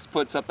artist comes,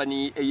 puts up an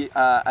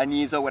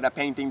easel with a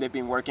painting they've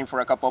been working for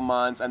a couple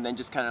months, and then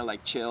just kind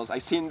of chills.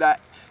 I've seen that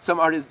some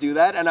artists do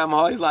that, and I'm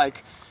always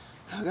like,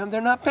 how come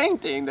they're not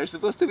painting? They're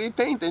supposed to be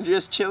painting,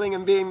 just chilling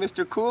and being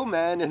Mr. Cool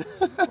Man.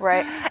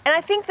 Right. And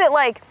I think that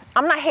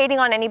I'm not hating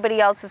on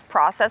anybody else's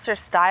process or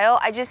style.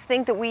 I just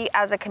think that we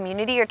as a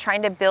community are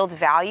trying to build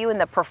value in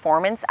the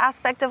performance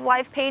aspect of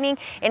live painting.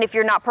 And if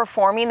you're not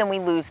performing, then we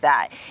lose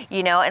that,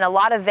 and a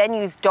lot of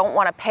venues don't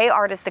want to pay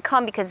artists to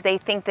come because they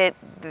think that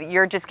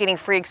you're just getting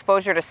free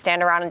exposure to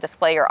stand around and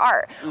display your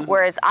art.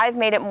 Whereas I've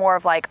made it more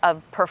of a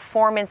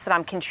performance that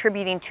I'm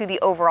contributing to the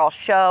overall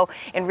show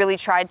and really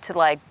tried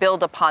to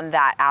build upon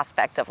that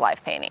aspect of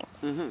live painting.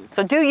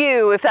 So do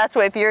you,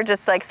 if you're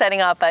just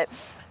setting up, but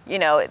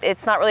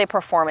it's not really a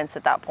performance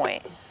at that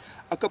point.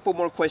 A couple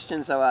more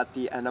questions about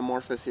the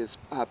Anamorphosis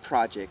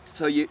project.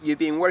 So you've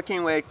been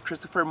working with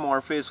Christopher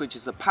Morphous, which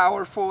is a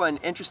powerful and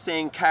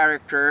interesting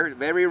character,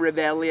 very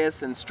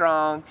rebellious and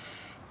strong.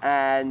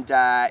 And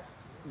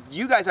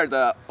you guys are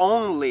the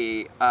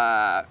only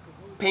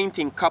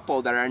painting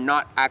couple that are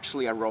not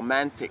actually a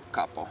romantic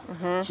couple.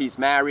 He's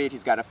married,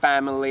 he's got a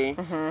family.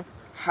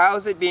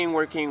 How's it been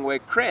working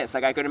with Chris?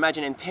 I could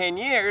imagine in 10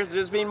 years,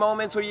 there's been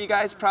moments where you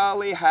guys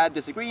probably had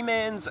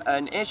disagreements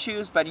and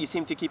issues, but you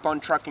seem to keep on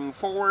trucking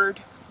forward.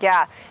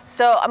 Yeah,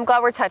 so I'm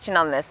glad we're touching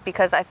on this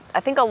because I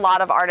think a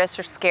lot of artists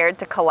are scared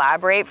to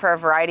collaborate for a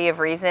variety of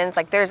reasons.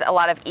 There's a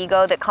lot of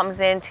ego that comes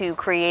into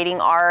creating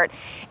art.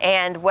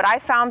 And what I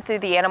found through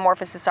the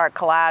Anamorphosis Art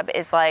collab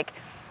is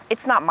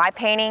it's not my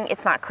painting,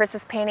 it's not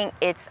Chris's painting,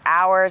 it's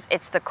ours,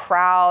 it's the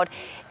crowd,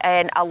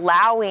 and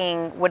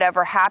allowing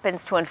whatever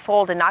happens to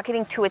unfold and not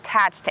getting too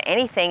attached to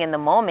anything in the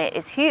moment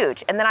is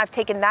huge. And then I've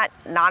taken that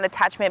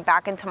non-attachment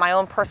back into my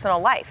own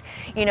personal life,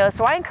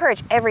 so I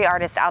encourage every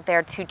artist out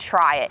there to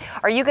try it.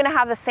 Are you gonna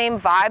have the same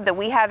vibe that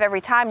we have every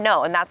time?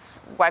 No, and that's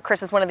why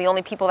Chris is one of the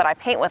only people that I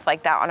paint with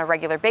like that on a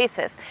regular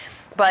basis.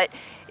 But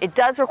it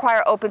does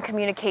require open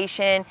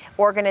communication,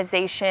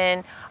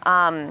 organization,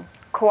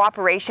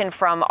 cooperation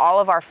from all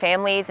of our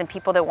families and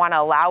people that want to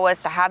allow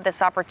us to have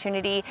this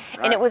opportunity.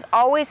 Right. And it was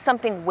always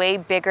something way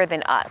bigger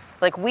than us.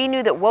 We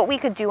knew that what we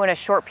could do in a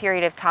short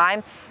period of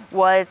time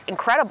was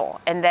incredible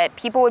and that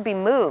people would be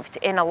moved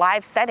in a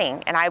live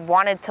setting. And I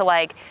wanted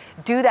to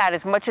do that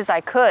as much as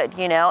I could,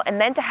 and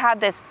then to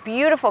have this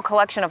beautiful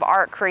collection of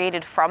art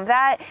created from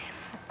that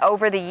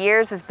over the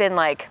years has been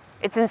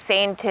it's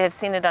insane to have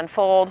seen it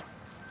unfold.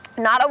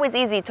 Not always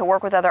easy to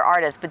work with other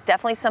artists, but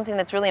definitely something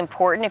that's really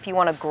important if you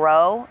want to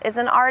grow as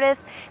an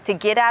artist, to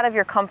get out of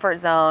your comfort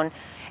zone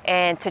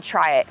and to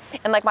try it.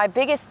 And my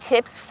biggest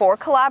tips for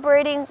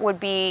collaborating would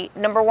be,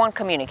 number one,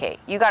 communicate.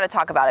 You got to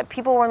talk about it.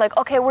 People were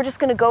okay, we're just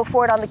going to go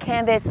for it on the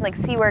canvas and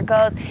see where it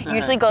goes.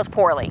 Usually goes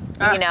poorly,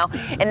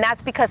 and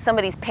that's because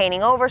somebody's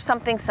painting over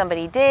something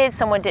somebody did,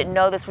 someone didn't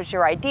know this was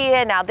your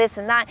idea, now this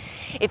and that.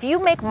 If you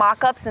make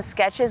mock-ups and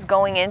sketches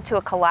going into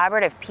a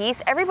collaborative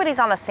piece, everybody's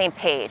on the same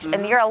page,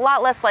 and you're a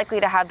lot less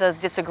likely to have those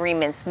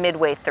disagreements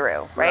midway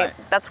through, right?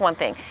 That's one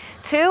thing.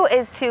 Two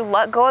is to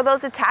let go of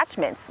those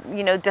attachments.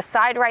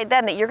 Decide right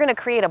then that you're going to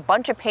create a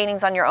bunch of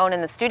paintings on your own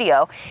in the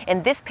studio,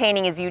 and this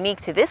painting is unique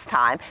to this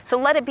time, so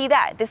let it be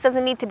that. This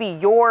doesn't need to be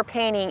your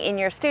painting in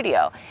your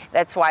studio.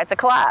 That's why it's a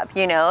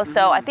collab,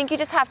 So I think you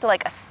just have to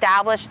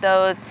establish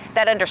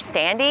that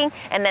understanding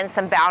and then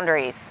some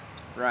boundaries.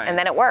 Right. And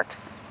then it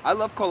works. I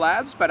love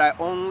collabs, but I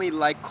only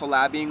like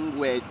collabing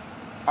with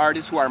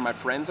artists who are my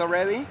friends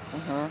already.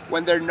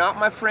 When they're not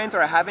my friends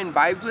or I haven't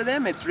vibed with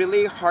them, it's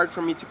really hard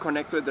for me to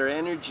connect with their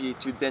energy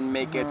to then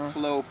make it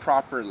flow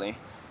properly.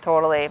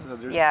 Totally.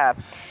 Yeah.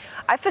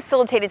 I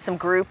facilitated some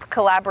group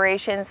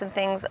collaborations and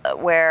things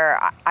where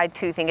I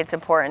too think it's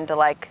important to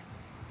like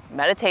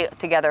meditate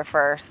together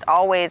first.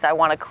 Always I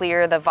want to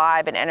clear the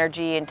vibe and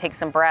energy and take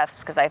some breaths,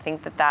 because I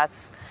think that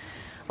that's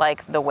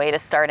like the way to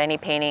start any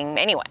painting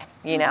anyway,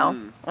 you know?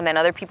 And then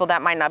other people,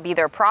 that might not be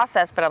their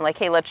process, but I'm like,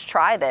 hey, let's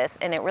try this,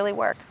 and it really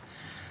works.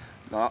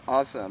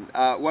 Awesome.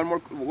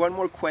 One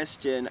more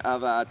question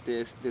about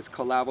this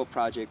collabo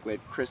project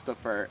with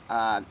Christopher,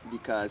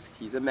 because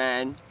he's a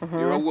man,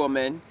 you're a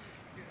woman,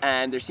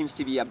 and there seems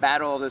to be a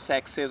battle of the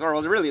sexes, or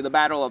really the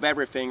battle of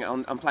everything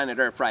on planet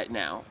Earth right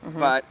now.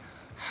 But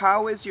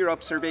how is your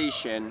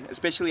observation,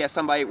 especially as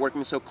somebody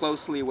working so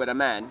closely with a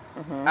man,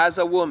 as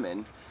a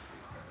woman?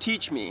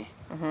 Teach me,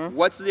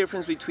 what's the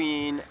difference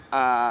between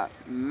a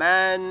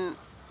man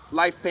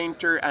life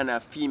painter and a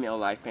female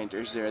life painter?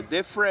 Is there a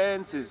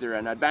difference? Is there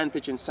an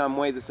advantage in some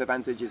ways,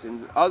 disadvantages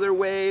in other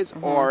ways,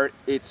 or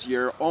it's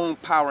your own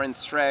power and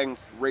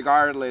strength,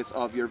 regardless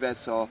of your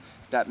vessel,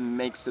 that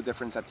makes the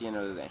difference at the end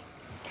of the day?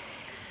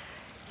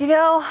 You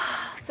know,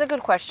 it's a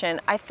good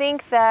question. I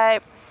think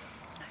that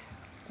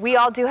we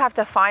all do have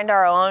to find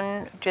our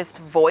own just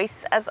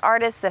voice as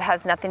artists that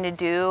has nothing to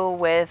do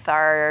with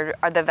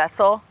the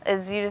vessel,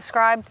 as you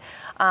described.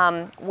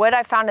 What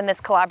I found in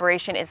this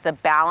collaboration is the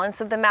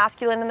balance of the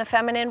masculine and the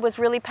feminine was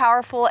really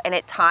powerful, and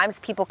at times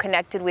people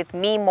connected with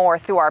me more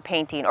through our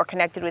painting or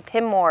connected with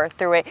him more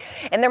through it.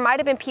 And there might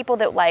have been people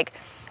that like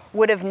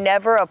would have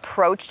never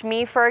approached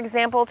me, for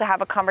example, to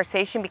have a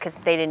conversation because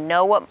they didn't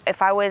know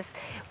if I was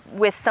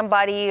with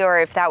somebody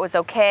or if that was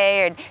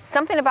okay. And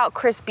something about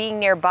Chris being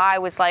nearby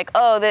was like,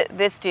 oh,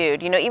 this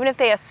dude, you know, even if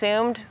they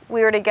assumed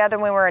we were together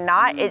when we were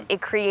not,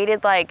 it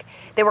created like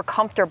they were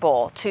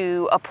comfortable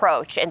to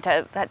approach and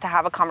to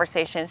have a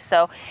conversation.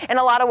 So in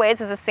a lot of ways,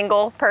 as a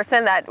single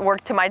person, that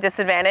worked to my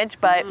disadvantage,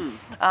 but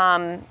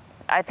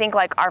I think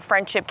like our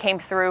friendship came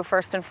through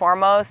first and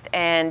foremost,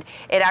 and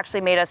it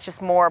actually made us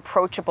just more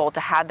approachable to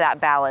have that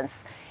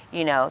balance,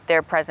 you know,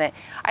 there present.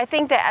 I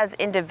think that as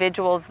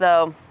individuals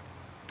though,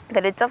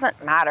 that it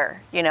doesn't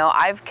matter, you know,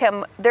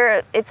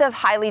 it's a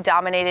highly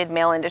dominated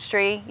male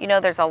industry, you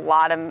know, there's a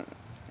lot of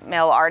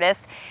male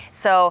artists.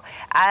 So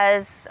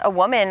as a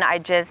woman, I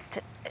just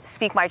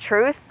speak my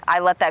truth. I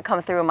let that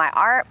come through in my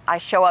art. I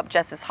show up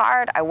just as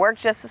hard, I work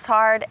just as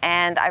hard,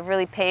 and I've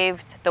really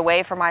paved the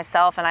way for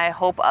myself, and I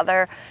hope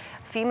other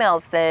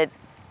females that,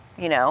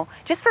 you know,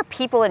 just for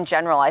people in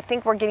general, I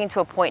think we're getting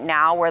to a point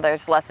now where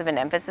there's less of an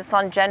emphasis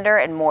on gender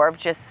and more of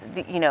just,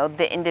 the, you know,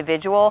 the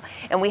individual,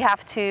 and we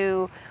have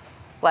to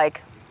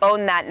like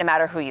own that no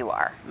matter who you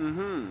are.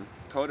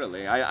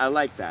 Totally. I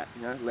like that.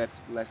 You know,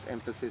 less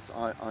emphasis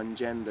on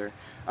gender.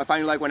 I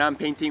find like when I'm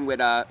painting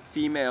with a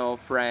female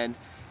friend,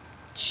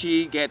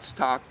 she gets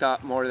talked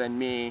up more than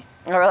me.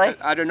 Oh, really?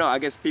 I don't know. I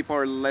guess people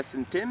are less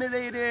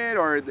intimidated,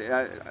 or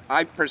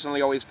I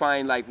personally always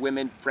find like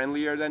women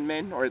friendlier than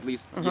men, or at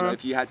least you know,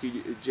 if you had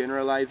to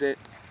generalize it.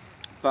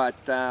 But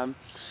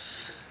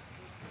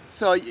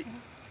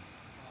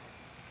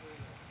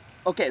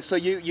okay, so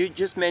you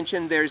just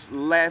mentioned there's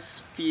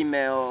less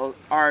female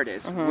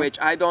artists, which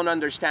I don't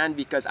understand,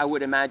 because I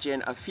would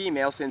imagine a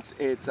female, since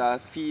it's a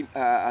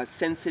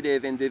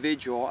sensitive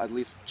individual, at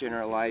least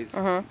generalized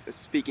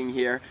speaking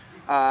here,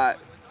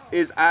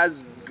 is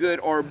as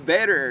good or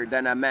better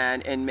than a man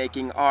in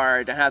making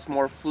art and has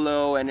more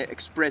flow and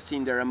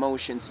expressing their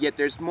emotions. Yet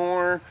there's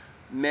more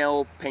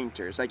male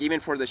painters. Like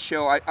even for the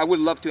show, I would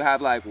love to have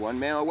like one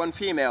male, one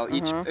female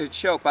each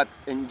show, but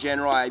in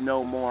general I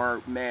know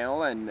more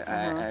male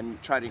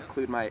and try to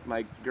include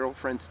my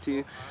girlfriends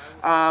too.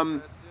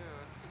 Why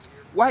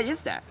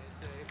is that?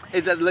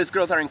 Is that less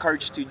girls are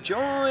encouraged to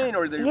join,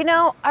 or you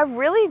know, I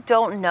really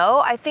don't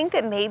know. I think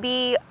that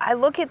maybe I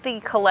look at the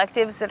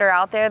collectives that are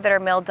out there that are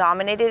male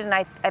dominated, and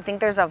I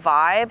think there's a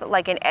vibe,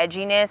 like an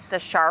edginess, a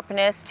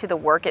sharpness to the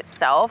work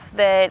itself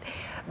that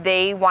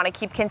they want to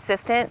keep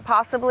consistent,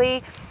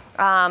 possibly.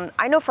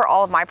 I know for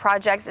all of my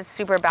projects, it's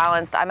super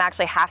balanced. I'm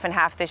actually half and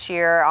half this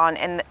year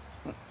in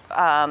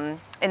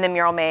the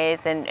mural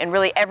maze, and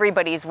really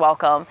everybody's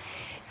welcome.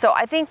 So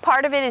I think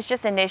part of it is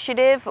just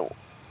initiative.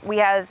 We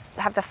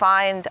have to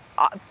find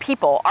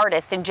people,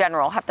 artists in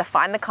general, have to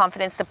find the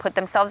confidence to put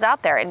themselves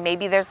out there. And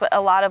maybe there's a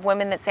lot of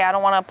women that say, I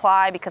don't want to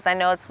apply because I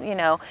know it's, you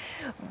know,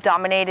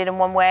 dominated in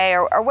one way,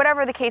 or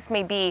whatever the case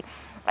may be.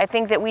 I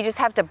think that we just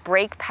have to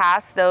break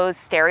past those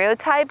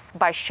stereotypes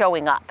by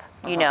showing up.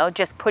 You know,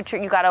 just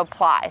you got to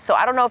apply. So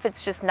I don't know if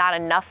it's just not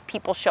enough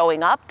people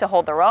showing up to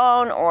hold their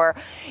own, or,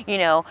 you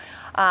know,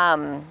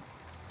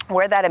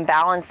 where that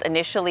imbalance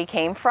initially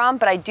came from,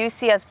 but I do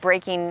see us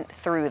breaking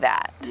through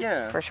that,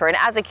 for sure. And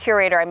as a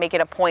curator, I make it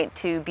a point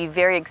to be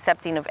very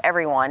accepting of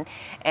everyone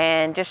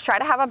and just try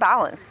to have a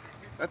balance.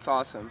 That's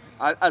awesome.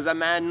 As a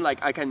man,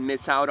 like I can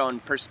miss out on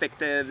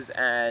perspectives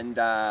and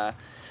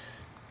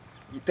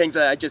things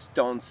that I just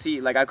don't see.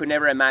 Like I could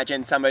never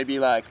imagine somebody be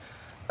like,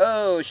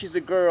 oh, she's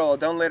a girl,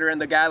 don't let her in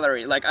the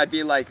gallery. Like I'd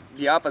be like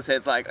the opposite.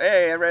 It's like,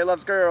 hey, everybody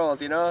loves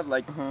girls, you know,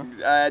 like,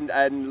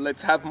 and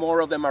let's have more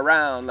of them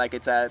around. Like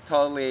it's a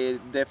totally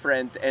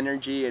different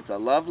energy. It's a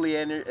lovely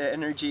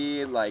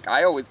energy. Like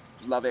I always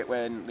love it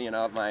when,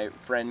 my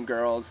friend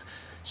girls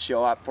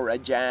show up for a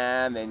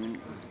jam and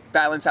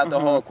balance out the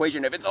whole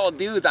equation. If it's all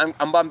dudes, I'm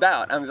bummed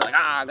out. I'm just like,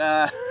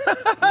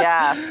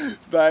 Yeah.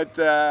 But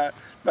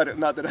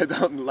not that I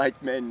don't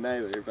like men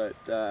either,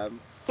 but...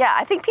 Yeah,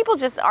 I think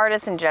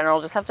artists in general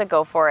just have to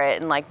go for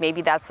it, and like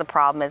maybe that's the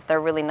problem, is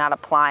they're really not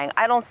applying.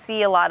 I don't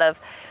see a lot of,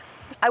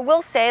 I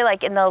will say,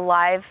 like in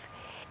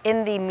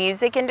the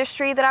music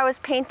industry that I was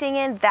painting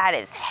in, that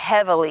is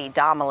heavily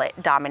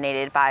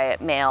dominated by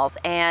males,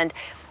 and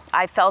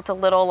I felt a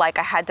little like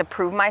I had to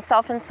prove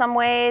myself in some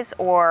ways,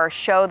 or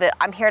show that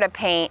I'm here to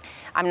paint,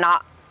 I'm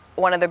not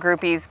one of the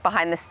groupies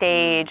behind the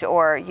stage,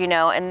 or,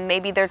 and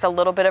maybe there's a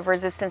little bit of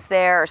resistance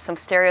there, or some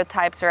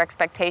stereotypes or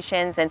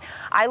expectations. And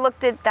I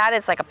looked at that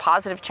as like a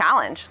positive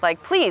challenge.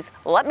 Like, please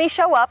let me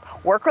show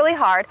up, work really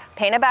hard,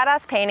 paint a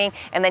badass painting,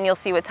 and then you'll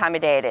see what time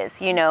of day it is,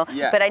 Yeah.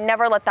 But I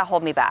never let that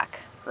hold me back.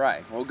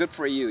 Right. Well, good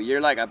for you.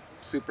 You're like a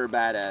super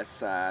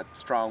badass,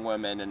 strong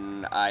woman,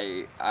 and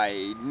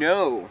I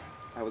know,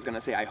 I was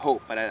gonna say I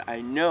hope, but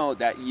I know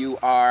that you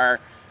are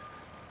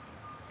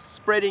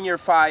spreading your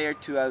fire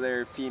to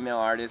other female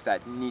artists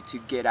that need to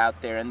get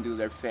out there and do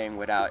their thing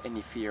without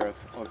any fear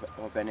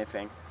of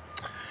anything.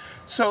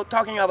 So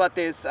talking about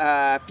this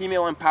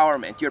female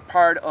empowerment, you're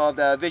part of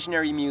the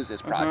Visionary Muses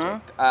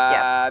project.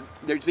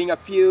 There's been a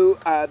few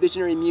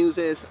Visionary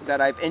Muses that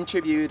I've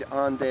interviewed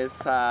on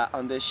this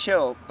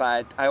show,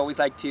 but I always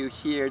like to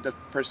hear the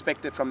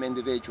perspective from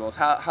individuals.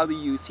 How do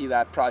you see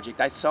that project?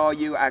 I saw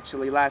you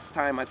actually last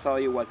time I saw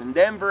you was in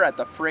Denver at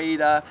the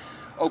Freda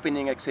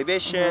opening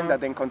exhibition that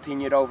then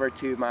continued over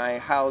to my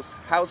house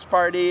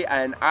party,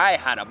 and I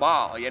had a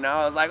ball.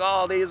 I was like,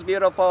 all these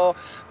beautiful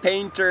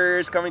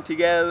painters coming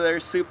together,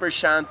 super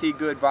shanty,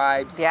 good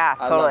vibes. Yeah,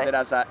 I totally.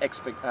 loved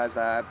it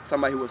as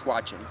somebody who was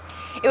watching.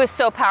 It was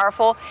so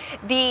powerful.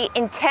 The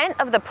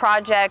intent of the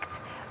project,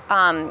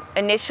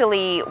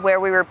 initially where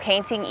we were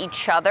painting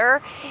each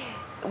other,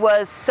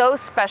 was so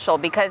special,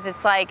 because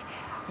it's like,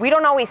 we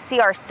don't always see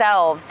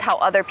ourselves how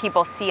other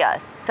people see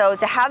us. So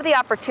to have the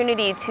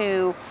opportunity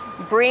to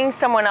bring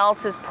someone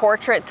else's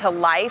portrait to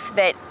life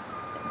that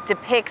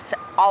depicts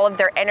all of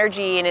their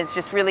energy and is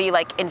just really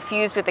like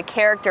infused with the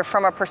character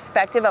from a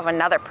perspective of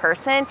another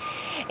person,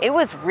 it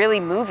was really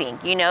moving,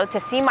 to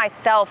see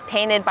myself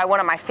painted by one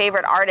of my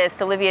favorite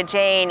artists, Olivia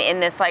Jane, in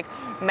this like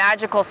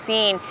magical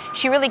scene.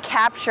 She really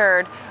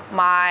captured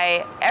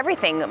my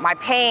everything, my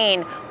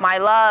pain, my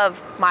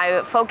love,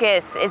 my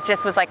focus. It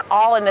just was like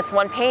all in this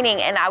one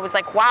painting, and I was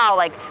like, wow,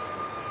 like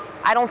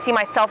I don't see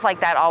myself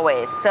like that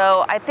always.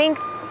 So I think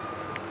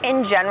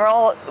in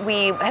general,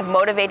 we have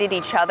motivated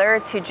each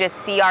other to just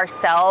see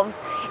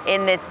ourselves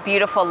in this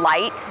beautiful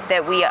light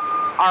that we are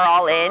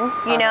all in,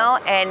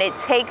 and it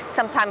takes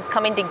sometimes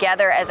coming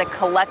together as a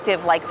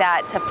collective like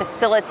that to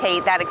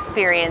facilitate that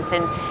experience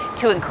and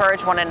to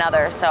encourage one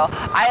another. So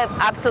I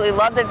absolutely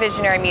love the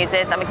Visionary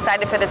Muses. I'm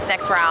excited for this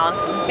next round.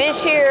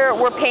 This year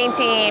we're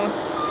painting,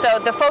 so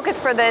the focus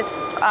for this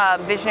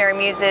Visionary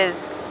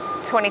Muses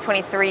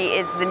 2023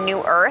 is the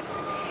new earth.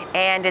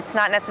 And it's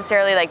not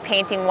necessarily like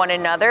painting one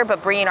another,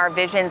 but bringing our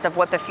visions of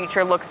what the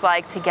future looks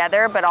like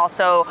together, but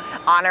also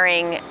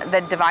honoring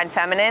the divine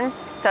feminine.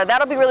 So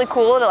that'll be really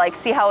cool to like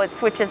see how it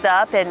switches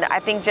up. And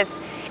I think just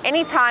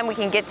anytime we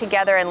can get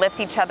together and lift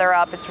each other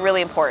up, it's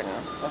really important.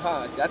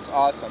 That's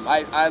awesome.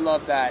 I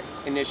love that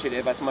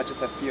initiative as much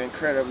as I feel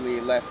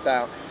incredibly left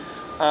out.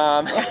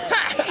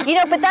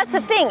 But that's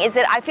the thing, is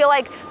that I feel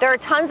like there are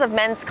tons of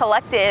men's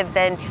collectives,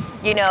 and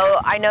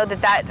I know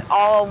that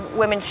all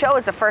women show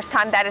is the first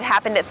time that it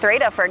happened at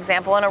Freda, for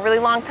example, in a really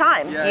long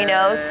time.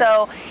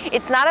 So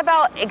it's not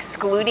about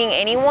excluding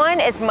anyone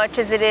as much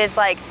as it is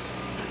like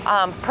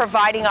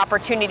providing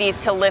opportunities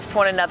to lift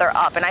one another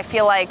up, and I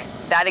feel like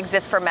that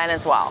exists for men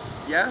as well.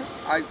 Yeah,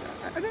 I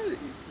know.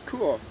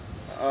 Cool.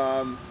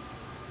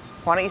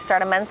 Why don't you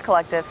start a men's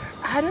collective?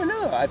 I don't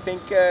know. I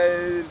think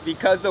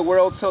because the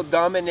world's so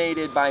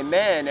dominated by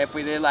men, if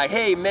we did like,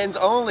 hey, men's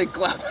only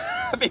club,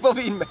 people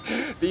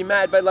be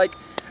mad. But like,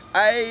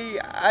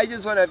 I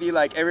just want to be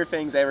like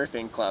everything's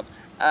everything club.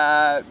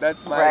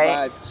 That's my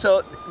vibe.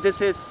 So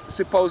this is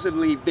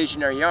supposedly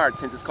visionary art,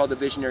 since it's called the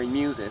Visionary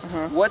Muses.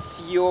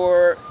 What's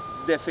your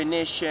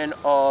definition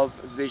of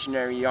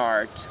visionary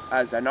art?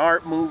 As an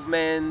art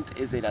movement?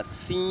 Is it a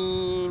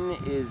scene?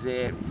 Is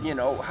it,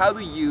 how do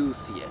you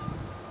see it?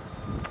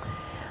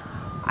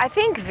 I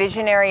think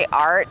visionary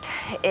art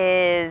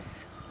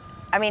is,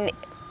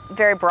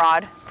 very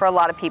broad for a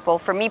lot of people.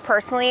 For me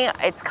personally,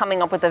 it's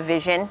coming up with a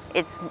vision.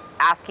 It's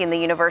asking the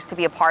universe to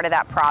be a part of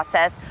that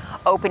process,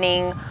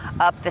 opening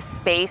up the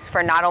space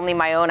for not only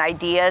my own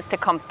ideas to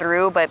come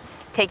through, but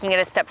taking it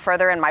a step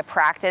further in my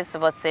practice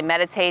of, let's say,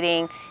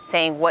 meditating,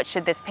 saying, what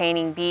should this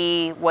painting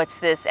be? What's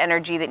this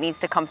energy that needs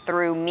to come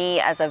through me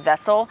as a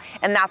vessel?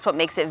 And that's what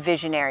makes it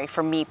visionary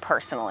for me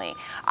personally.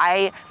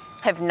 I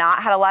have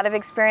not had a lot of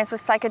experience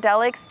with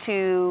psychedelics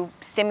to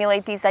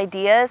stimulate these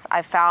ideas.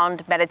 I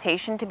found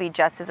meditation to be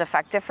just as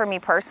effective for me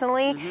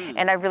personally,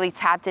 and I really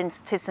tapped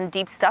into some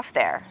deep stuff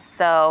there.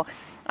 So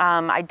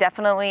I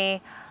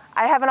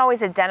I haven't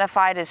always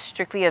identified as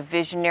strictly a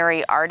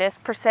visionary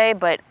artist per se,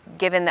 but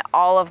given that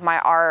all of my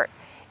art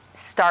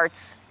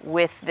starts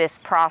with this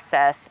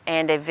process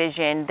and a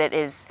vision that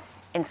is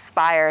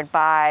inspired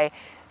by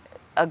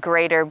a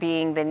greater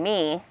being than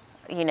me,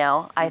 you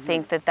know, I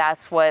think that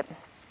that's what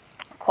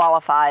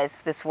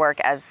qualifies this work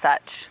as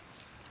such.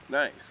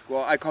 Nice.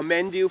 Well, I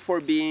commend you for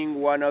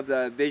being one of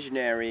the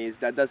visionaries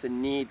that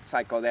doesn't need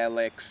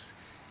psychedelics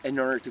in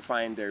order to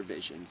find their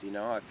visions. You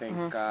know, I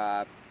think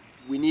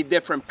we need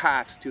different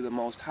paths to the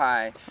Most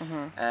High,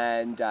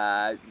 and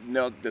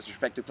no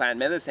disrespect to plant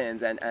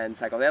medicines and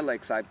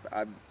psychedelics.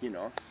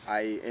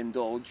 I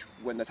indulge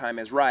when the time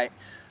is right,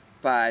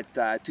 but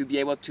to be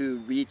able to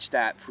reach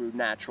that through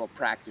natural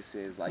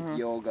practices like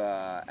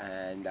yoga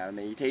and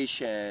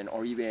meditation,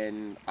 or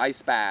even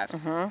ice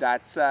baths,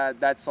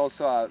 that's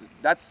also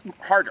that's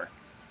harder.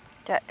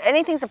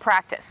 Anything's a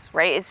practice,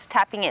 right? It's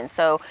tapping in.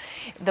 So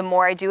the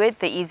more I do it,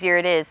 the easier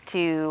it is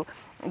to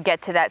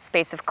get to that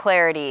space of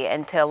clarity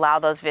and to allow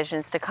those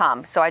visions to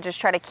come. So I just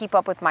try to keep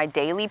up with my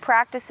daily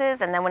practices,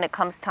 and then when it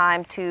comes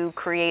time to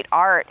create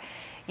art,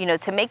 you know,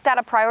 to make that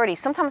a priority.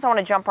 Sometimes I want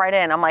to jump right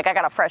in. I'm like, I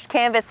got a fresh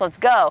canvas, let's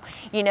go,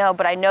 you know,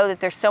 but I know that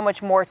there's so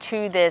much more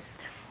to this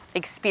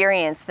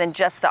experience than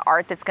just the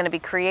art that's going to be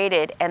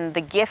created. And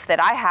the gift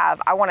that I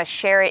have, I want to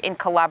share it in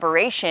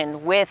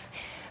collaboration with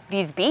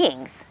these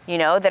beings, you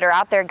know, that are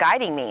out there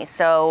guiding me.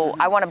 So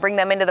I want to bring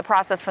them into the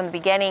process from the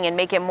beginning and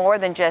make it more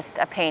than just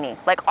a painting.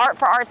 Like, art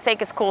for art's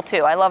sake is cool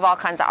too. I love all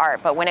kinds of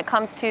art, but when it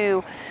comes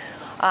to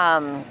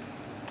the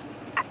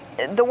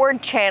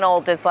word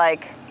channeled is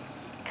like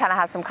kind of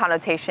has some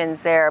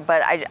connotations there,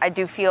 but I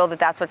do feel that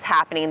that's what's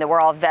happening, that we're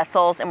all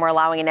vessels and we're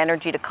allowing an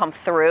energy to come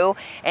through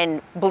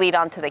and bleed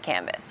onto the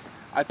canvas.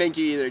 I think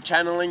you're either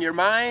channeling your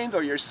mind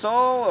or your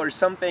soul or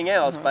something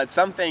else, but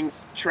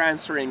something's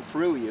transferring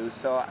through you.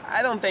 So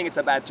I don't think it's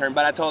a bad term,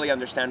 but I totally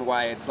understand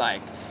why it's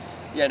like,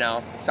 you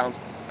know, sounds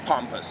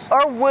pompous.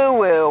 Or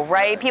woo-woo,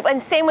 right? People,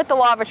 and same with the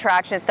law of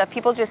attraction and stuff.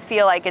 People just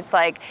feel like it's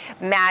like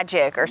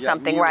magic or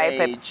something,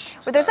 right?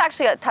 But there's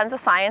actually tons of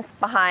science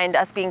behind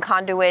us being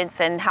conduits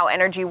and how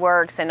energy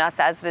works and us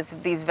as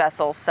these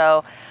vessels.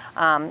 So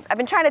I've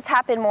been trying to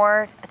tap in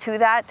more to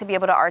that, to be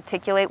able to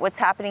articulate what's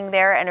happening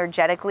there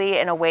energetically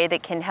in a way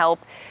that can help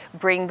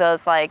bring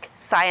those like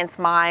science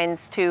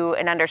minds to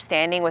an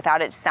understanding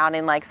without it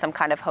sounding like some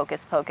kind of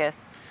hocus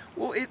pocus.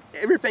 Well,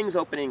 everything's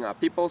opening up.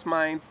 People's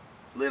minds,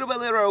 little by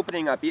little, are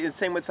opening up.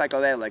 Same with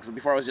psychedelics.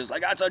 Before I was just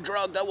like, that's a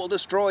drug that will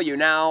destroy you.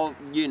 Now,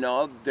 you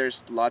know,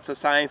 there's lots of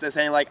science that's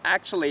saying like,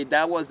 actually,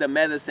 that was the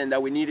medicine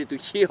that we needed to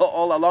heal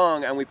all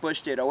along, and we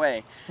pushed it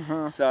away.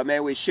 So maybe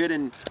we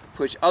shouldn't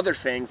push other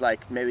things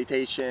like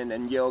meditation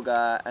and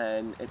yoga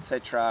and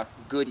etc.,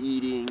 good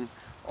eating,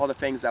 all the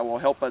things that will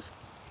help us,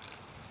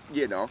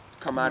 you know,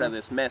 come out of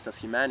this mess as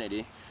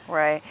humanity.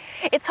 Right.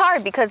 It's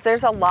hard because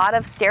there's a lot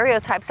of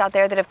stereotypes out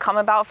there that have come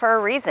about for a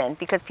reason,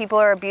 because people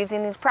are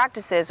abusing these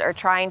practices or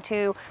trying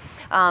to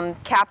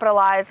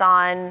capitalize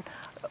on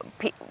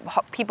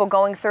people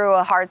going through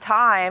a hard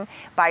time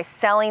by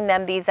selling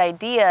them these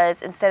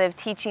ideas instead of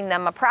teaching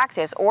them a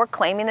practice, or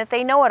claiming that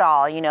they know it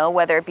all, you know,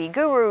 whether it be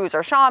gurus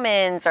or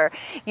shamans or,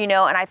 you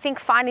know, and I think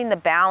finding the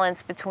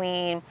balance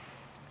between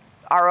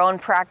our own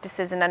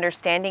practices and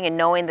understanding and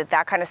knowing that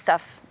that kind of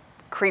stuff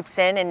creeps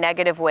in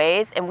negative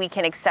ways, and we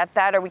can accept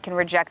that or we can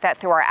reject that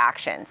through our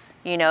actions,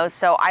 you know.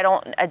 So I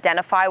don't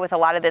identify with a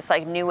lot of this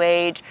like new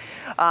age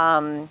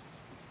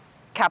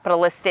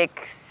capitalistic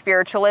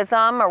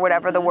spiritualism or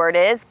whatever the word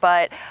is,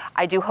 but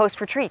I do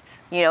host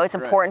retreats. You know, it's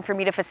important for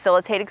me to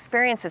facilitate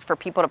experiences for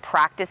people to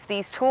practice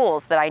these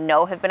tools that I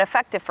know have been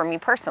effective for me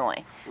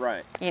personally.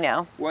 Right. You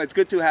know. Well, it's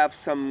good to have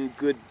some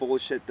good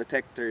bullshit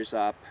detectors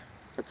up,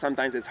 but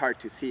sometimes it's hard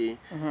to see.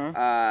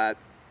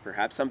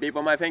 Perhaps some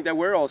people might think that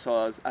we're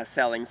also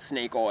selling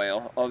snake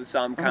oil of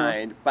some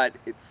kind, but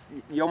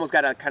you almost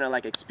gotta kind of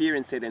like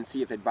experience it and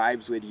see if it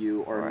vibes with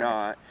you or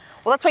not.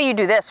 Well, that's why you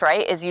do this,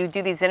 right? Is you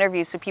do these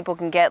interviews so people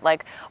can get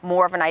like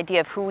more of an idea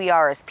of who we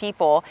are as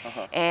people.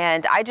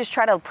 And I just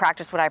try to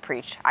practice what I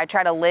preach. I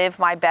try to live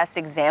my best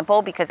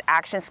example, because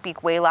actions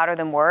speak way louder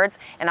than words.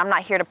 And I'm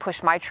not here to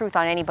push my truth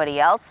on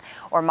anybody else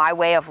or my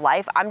way of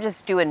life. I'm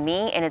just doing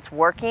me, and it's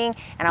working,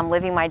 and I'm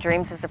living my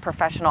dreams as a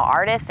professional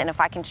artist. And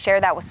if I can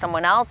share that with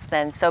someone else,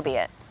 then so be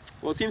it.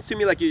 Well, it seems to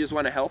me like you just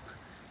want to help.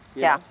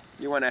 You know?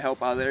 You want to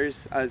help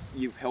others as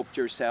you've helped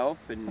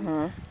yourself,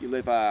 and you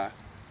live a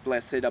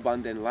blessed,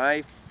 abundant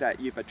life that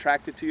you've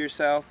attracted to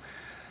yourself.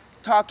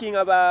 Talking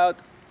about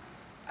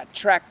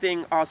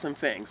attracting awesome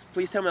things,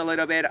 please tell me a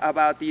little bit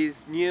about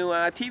these new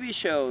TV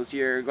shows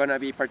you're going to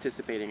be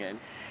participating in.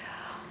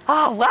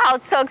 Oh, wow,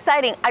 it's so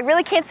exciting. I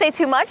really can't say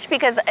too much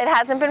because it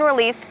hasn't been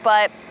released,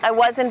 but I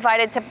was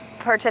invited to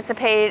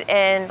participate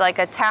in like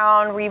a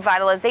town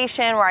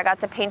revitalization where I got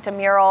to paint a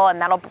mural,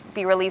 and that'll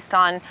be released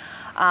on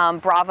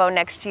Bravo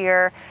next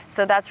year.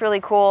 So that's really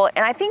cool.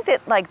 And I think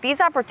that like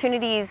these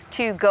opportunities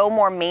to go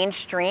more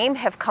mainstream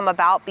have come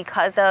about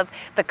because of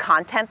the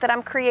content that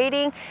I'm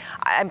creating.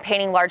 I'm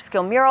painting large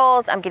scale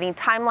murals, I'm getting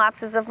time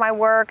lapses of my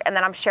work, and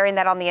then I'm sharing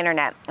that on the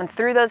internet. And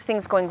through those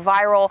things going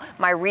viral,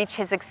 my reach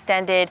has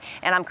extended,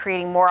 and I'm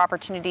creating more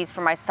opportunities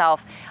for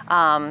myself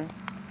on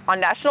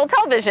national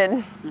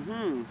television.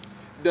 Mm-hmm.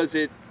 Does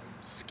it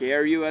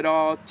scare you at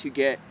all to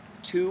get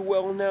too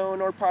well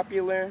known or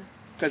popular?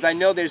 Because I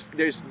know there's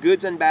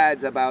goods and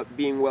bads about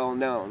being well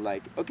known.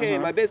 Like, okay,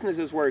 my business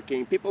is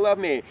working, people love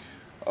me.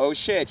 Oh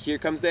shit, here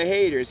comes the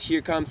haters,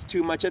 here comes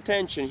too much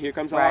attention, here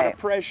comes a lot of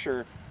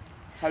pressure.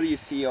 How do you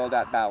see all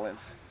that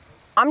balance?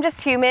 I'm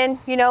just human,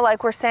 you know,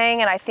 like we're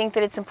saying, and I think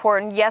that it's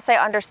important. Yes, I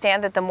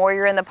understand that the more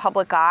you're in the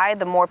public eye,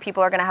 the more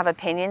people are going to have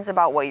opinions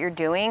about what you're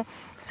doing.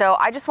 So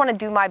I just want to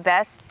do my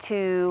best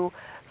to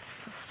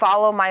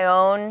follow my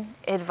own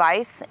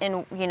advice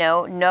and, you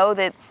know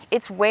that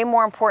it's way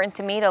more important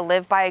to me to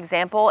live by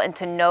example and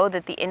to know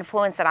that the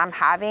influence that I'm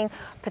having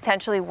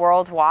potentially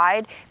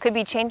worldwide could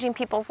be changing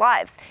people's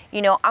lives.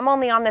 You know, I'm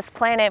only on this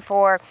planet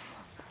for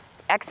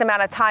X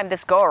amount of time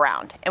this go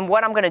around. And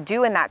what I'm going to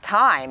do in that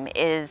time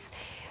is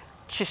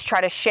just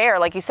try to share,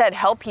 like you said,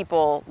 help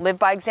people, live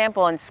by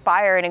example,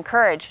 inspire and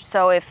encourage.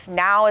 So if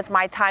now is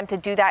my time to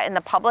do that in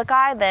the public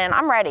eye, then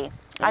I'm ready.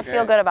 Okay. I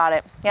feel good about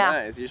it. Yeah.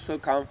 Nice. You're so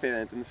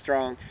confident and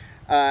strong.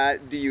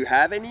 Do you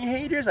have any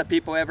haters? Have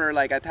people ever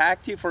like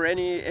attacked you for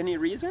any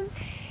reason?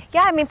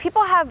 Yeah, I mean,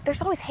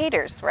 there's always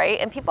haters, right?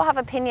 And people have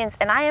opinions,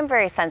 and I am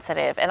very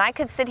sensitive. And I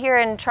could sit here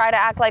and try to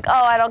act like, oh,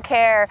 I don't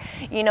care,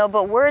 you know,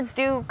 but words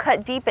do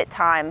cut deep at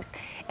times.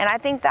 And I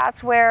think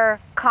that's where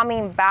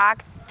coming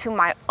back to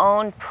my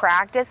own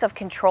practice of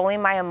controlling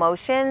my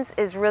emotions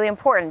is really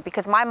important,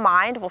 because my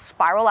mind will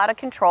spiral out of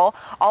control.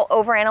 I'll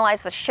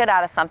overanalyze the shit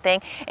out of something,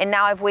 and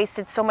now I've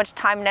wasted so much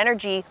time and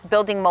energy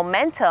building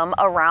momentum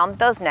around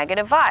those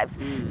negative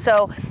vibes.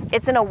 So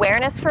it's an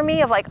awareness for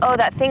me of like, oh,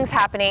 that thing's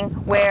happening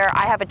where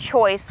I have a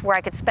choice where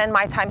I could spend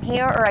my time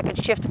here or I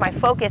could shift my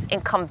focus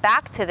and come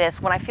back to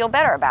this when I feel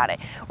better about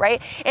it,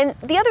 right? And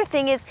the other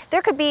thing is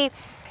there could be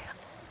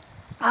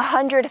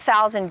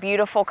 100,000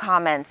 beautiful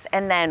comments,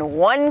 and then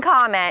one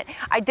comment.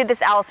 I did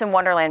this Alice in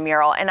Wonderland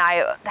mural, and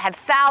I had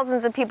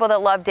thousands of people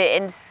that loved it,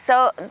 and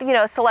so, you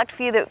know, select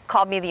few that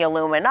called me the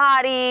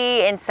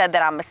Illuminati and said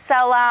that I'm a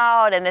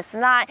sellout and this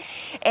and that.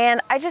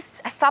 And I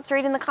stopped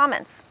reading the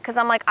comments, because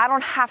I'm like, I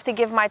don't have to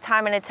give my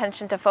time and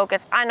attention to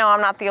focus. I know I'm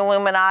not the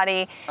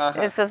Illuminati.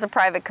 This is a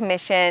private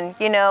commission.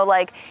 You know,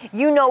 like,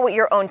 you know what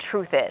your own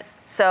truth is.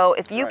 So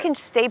if you can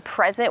stay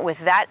present with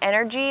that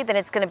energy, then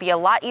it's going to be a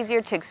lot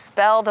easier to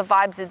expel the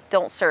vibes that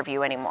don't serve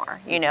you anymore,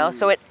 you know?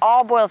 So it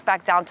all boils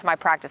back down to my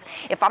practice.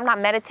 If I'm not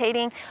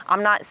meditating,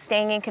 I'm not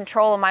staying in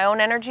control of my own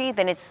energy,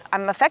 then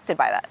I'm affected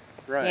by that,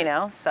 you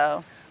know?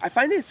 So I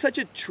find it such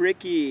a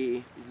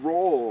tricky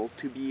role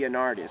to be an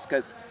artist,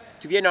 because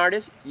to be an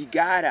artist, you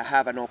gotta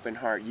have an open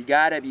heart. You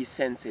gotta be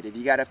sensitive.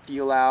 You gotta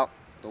feel out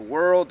the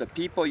world, the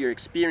people, your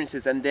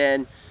experiences, and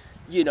then,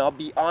 you know,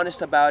 be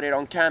honest about it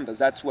on canvas.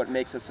 That's what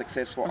makes a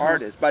successful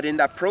artist. But in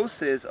that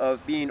process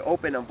of being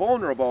open and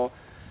vulnerable,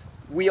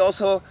 we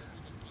also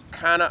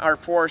kind of are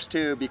forced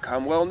to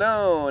become well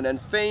known and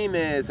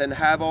famous and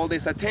have all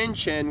this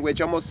attention,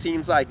 which almost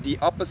seems like the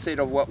opposite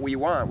of what we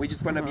want. We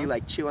just want to be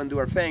like chill and do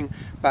our thing,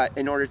 but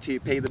in order to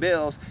pay the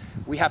bills,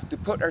 we have to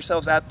put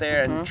ourselves out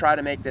there and try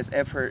to make this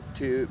effort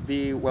to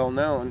be well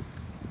known.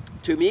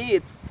 To me,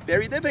 it's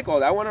very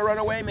difficult. I want to run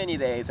away many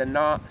days and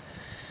not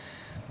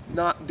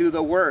do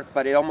the work,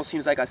 but it almost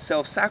seems like a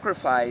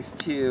self-sacrifice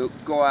to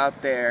go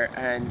out there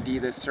and be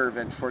the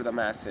servant for the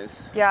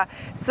masses. Yeah,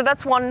 so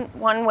that's one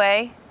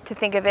way to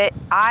think of it.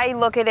 I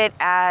look at it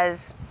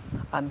as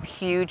a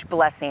huge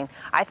blessing.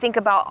 I think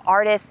about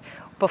artists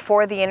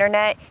before the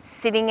internet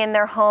sitting in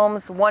their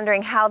homes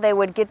wondering how they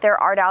would get their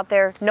art out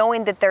there,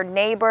 knowing that their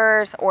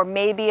neighbors, or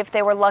maybe if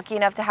they were lucky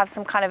enough to have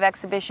some kind of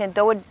exhibition,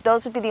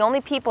 those would be the only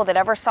people that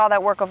ever saw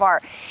that work of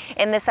art.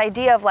 And this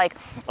idea of like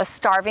a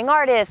starving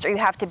artist, or you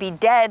have to be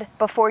dead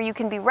before you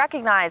can be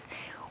recognized,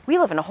 we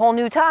live in a whole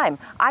new time.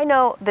 I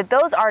know that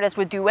those artists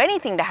would do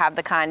anything to have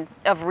the kind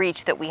of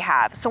reach that we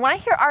have. So when I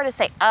hear artists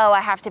say, oh,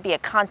 I have to be a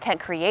content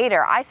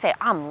creator, I say,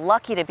 I'm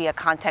lucky to be a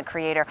content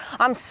creator.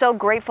 I'm so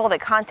grateful that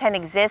content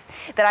exists,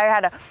 that I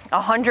had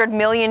 100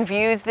 million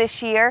views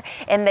this year,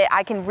 and that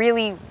I can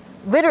really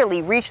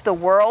literally reach the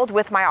world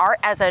with my art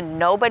as a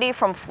nobody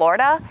from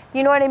Florida.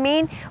 You know what I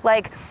mean?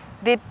 Like,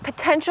 the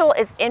potential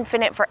is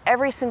infinite for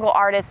every single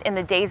artist in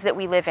the days that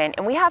we live in.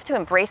 And we have to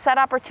embrace that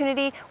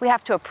opportunity. We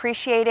have to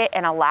appreciate it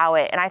and allow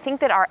it. And I think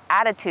that our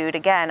attitude,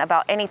 again,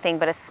 about anything,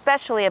 but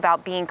especially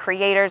about being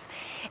creators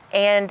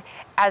and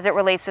as it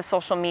relates to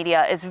social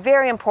media, is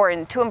very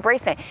important to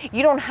embrace it.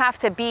 You don't have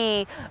to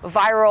be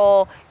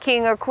viral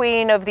king or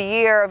queen of the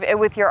year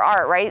with your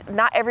art, right?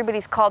 Not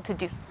everybody's called to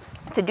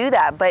do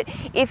that, but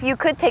if you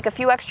could take a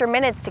few extra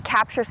minutes to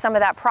capture some of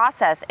that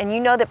process, and you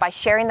know that by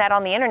sharing that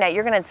on the internet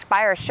you're going to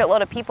inspire a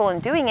shitload of people in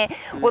doing it,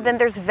 well, then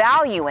there's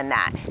value in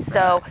that.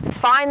 So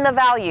find the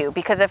value,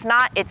 because if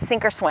not, it's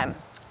sink or swim.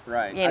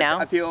 Right. You know,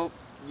 I feel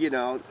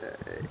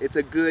it's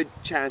a good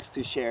chance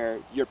to share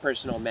your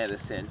personal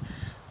medicine.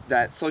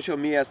 That social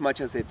media, as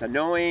much as it's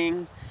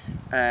annoying,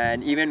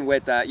 and even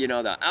with the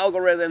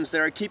algorithms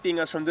that are keeping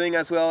us from doing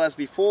as well as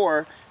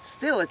before,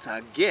 still it's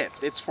a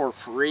gift. It's for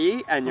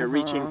free, and you're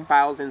reaching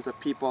thousands of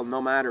people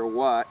no matter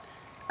what.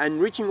 And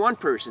reaching one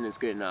person is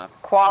good enough.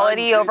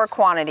 Quality over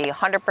quantity,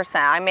 100%.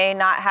 I may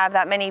not have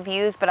that many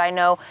views, but I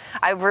know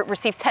I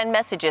received 10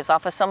 messages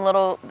off of some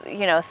little,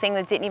 thing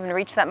that didn't even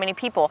reach that many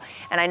people.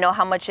 And I know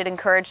how much it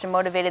encouraged and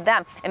motivated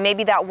them. And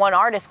maybe that one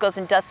artist goes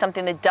and does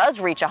something that does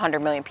reach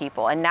 100 million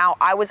people. And now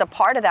I was a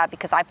part of that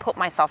because I put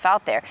myself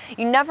out there.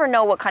 You never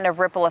know what kind of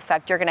ripple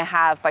effect you're going to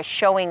have by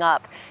showing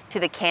up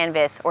to the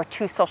canvas or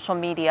to social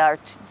media or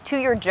to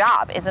your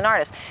job as an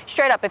artist.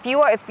 Straight up, if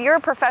you're a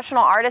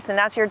professional artist and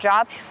that's your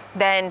job,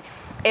 then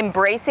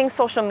embracing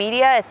social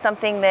media is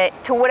something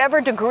that, to whatever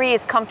degree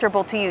is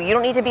comfortable to you. You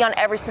don't need to be on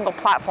every single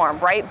platform,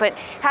 right? But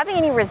having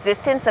any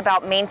resistance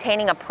about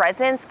maintaining a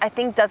presence, I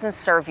think doesn't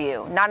serve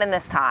you, not in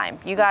this time.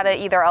 You gotta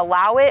either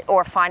allow it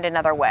or find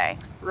another way.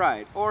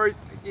 Right, or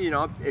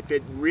if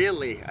it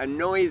really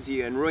annoys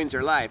you and ruins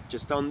your life,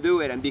 just don't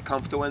do it and be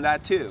comfortable in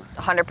that too.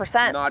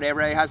 100%. Not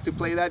everybody has to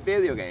play that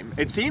video game.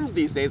 It seems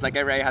these days like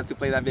everybody has to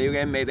play that video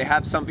game. May they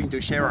have something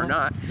to share or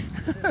not.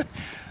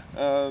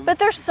 But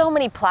there's so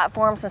many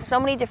platforms and so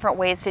many different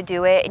ways to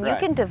do it, and you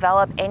can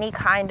develop any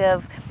kind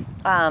of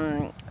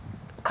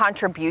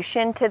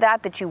contribution to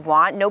that you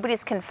want.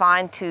 Nobody's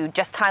confined to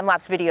just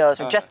time-lapse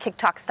videos or just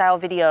TikTok style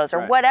videos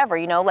or whatever,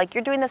 like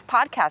you're doing this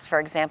podcast, for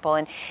example,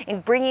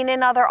 and bringing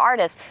in other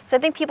artists. So I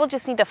think people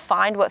just need to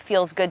find what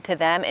feels good to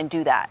them and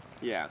do that.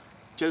 Yeah.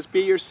 Just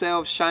be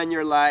yourself, shine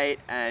your light,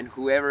 and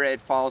whoever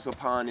it falls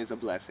upon is a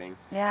blessing.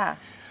 Yeah.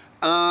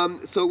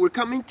 So we're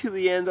coming to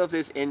the end of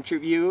this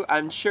interview.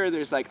 I'm sure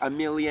there's like a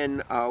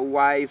million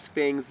wise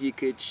things you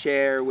could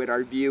share with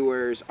our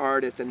viewers,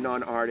 artists and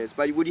non-artists,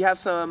 but would you have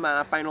some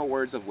final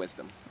words of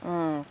wisdom?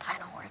 Final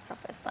words of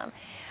wisdom.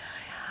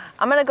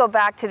 I'm going to go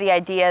back to the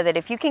idea that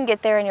if you can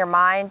get there in your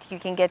mind, you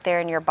can get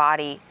there in your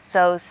body.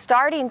 So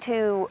starting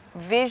to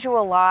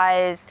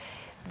visualize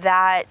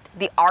that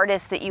the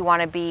artist that you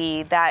want to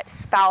be, that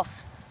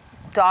spouse,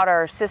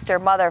 daughter, sister,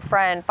 mother,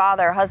 friend,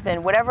 father,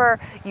 husband, whatever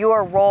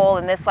your role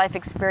in this life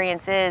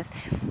experience is,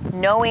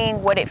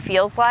 knowing what it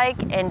feels like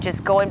and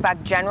just going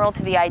back general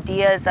to the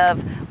ideas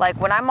of like,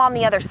 when I'm on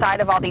the other side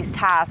of all these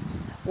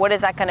tasks, what is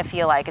that going to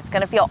feel like? It's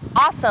going to feel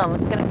awesome.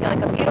 It's going to feel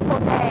like a beautiful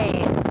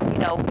day. And,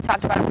 we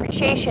talked about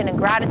appreciation and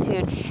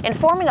gratitude and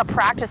forming a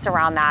practice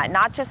around that,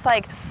 not just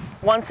like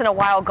once in a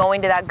while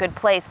going to that good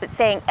place, but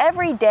saying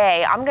every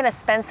day I'm going to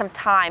spend some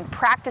time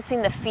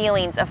practicing the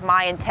feelings of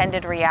my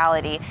intended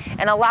reality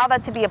and allow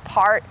that to be a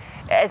part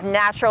as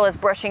natural as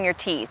brushing your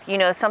teeth,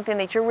 something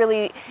that you're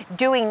really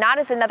doing not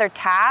as another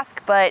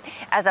task, but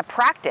as a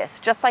practice,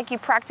 just like you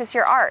practice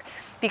your art.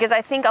 Because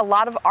I think a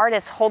lot of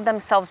artists hold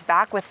themselves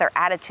back with their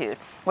attitude,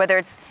 whether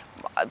it's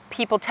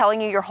people telling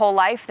you your whole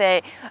life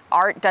that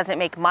art doesn't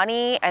make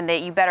money and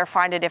that you better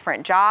find a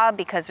different job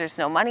because there's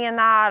no money in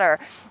that, or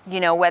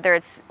whether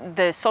it's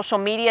the social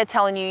media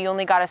telling you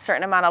only got a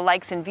certain amount of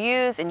likes and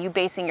views and you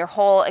basing your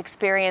whole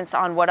experience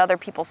on what other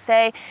people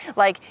say.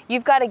 Like,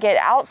 you've got to get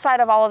outside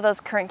of all of those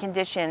current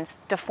conditions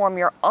to form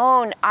your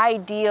own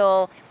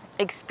ideal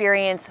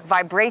experience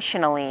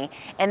vibrationally,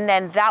 and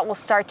then that will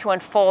start to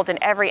unfold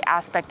in every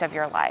aspect of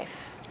your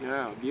life.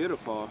 Yeah,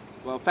 beautiful.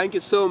 Well, thank you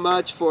so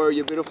much for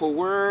your beautiful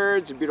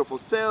words, your beautiful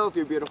self,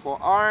 your beautiful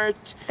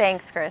art.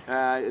 Thanks, Chris.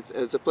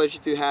 It's a pleasure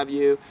to have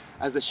you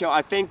as the show.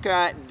 I think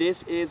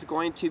this is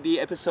going to be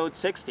episode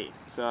 60.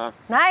 So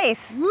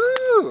nice.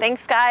 Woo!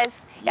 Thanks,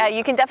 guys. Yeah,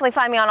 you can definitely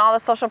find me on all the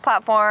social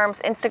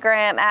platforms,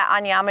 Instagram at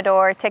Anya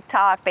Amador,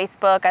 TikTok,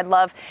 Facebook. I'd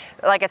love,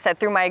 like I said,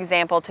 through my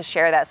example to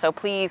share that. So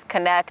please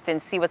connect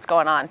and see what's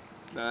going on.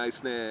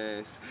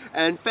 Niceness.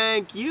 And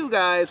thank you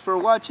guys for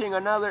watching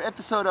another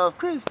episode of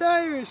Chris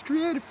Dyer's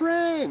Creative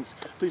Friends.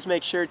 Please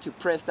make sure to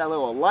press that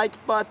little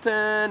like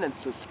button and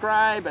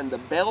subscribe and the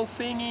bell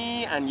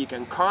thingy, and you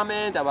can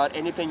comment about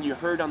anything you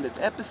heard on this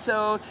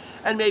episode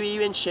and maybe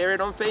even share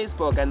it on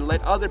Facebook and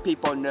let other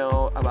people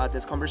know about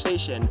this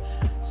conversation.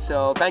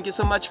 So thank you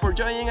so much for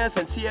joining us,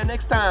 and see you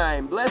next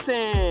time.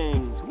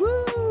 Blessings.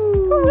 Woo!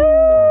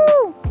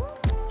 Woo!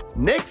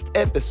 Next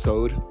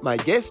episode, my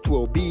guest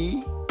will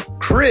be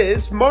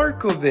Chris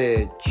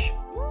Markovich.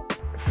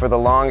 For the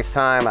longest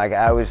time,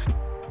 I was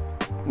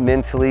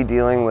mentally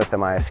dealing with,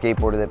 am I a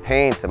skateboarder that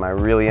paints? Am I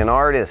really an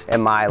artist?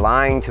 Am I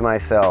lying to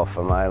myself?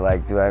 Am I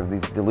like, do I have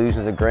these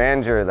delusions of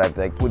grandeur? That,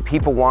 like, would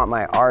people want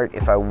my art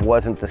if I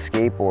wasn't the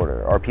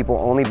skateboarder? Are people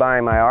only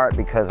buying my art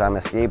because I'm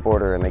a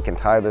skateboarder and they can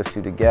tie those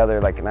two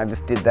together? Like, and I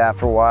just did that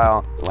for a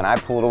while. When I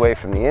pulled away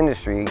from the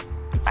industry,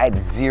 I had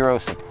zero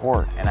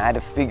support, and I had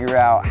to figure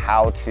out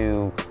how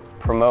to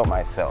promote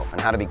myself and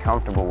how to be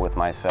comfortable with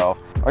myself,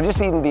 or just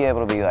even be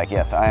able to be like,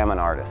 yes, I am an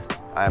artist.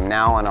 I am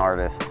now an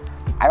artist.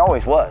 I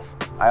always was.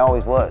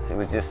 It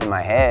was just in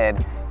my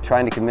head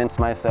trying to convince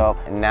myself.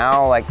 And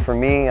now, like, for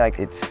me, like,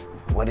 it's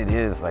what it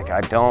is. Like,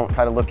 I don't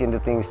try to look into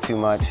things too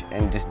much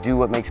and just do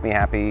what makes me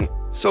happy.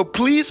 So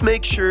please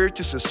make sure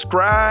to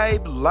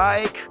subscribe,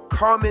 like,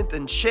 comment,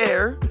 and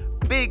share.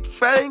 Big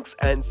thanks,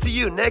 and see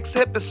you next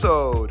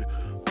episode.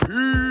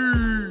 Peace.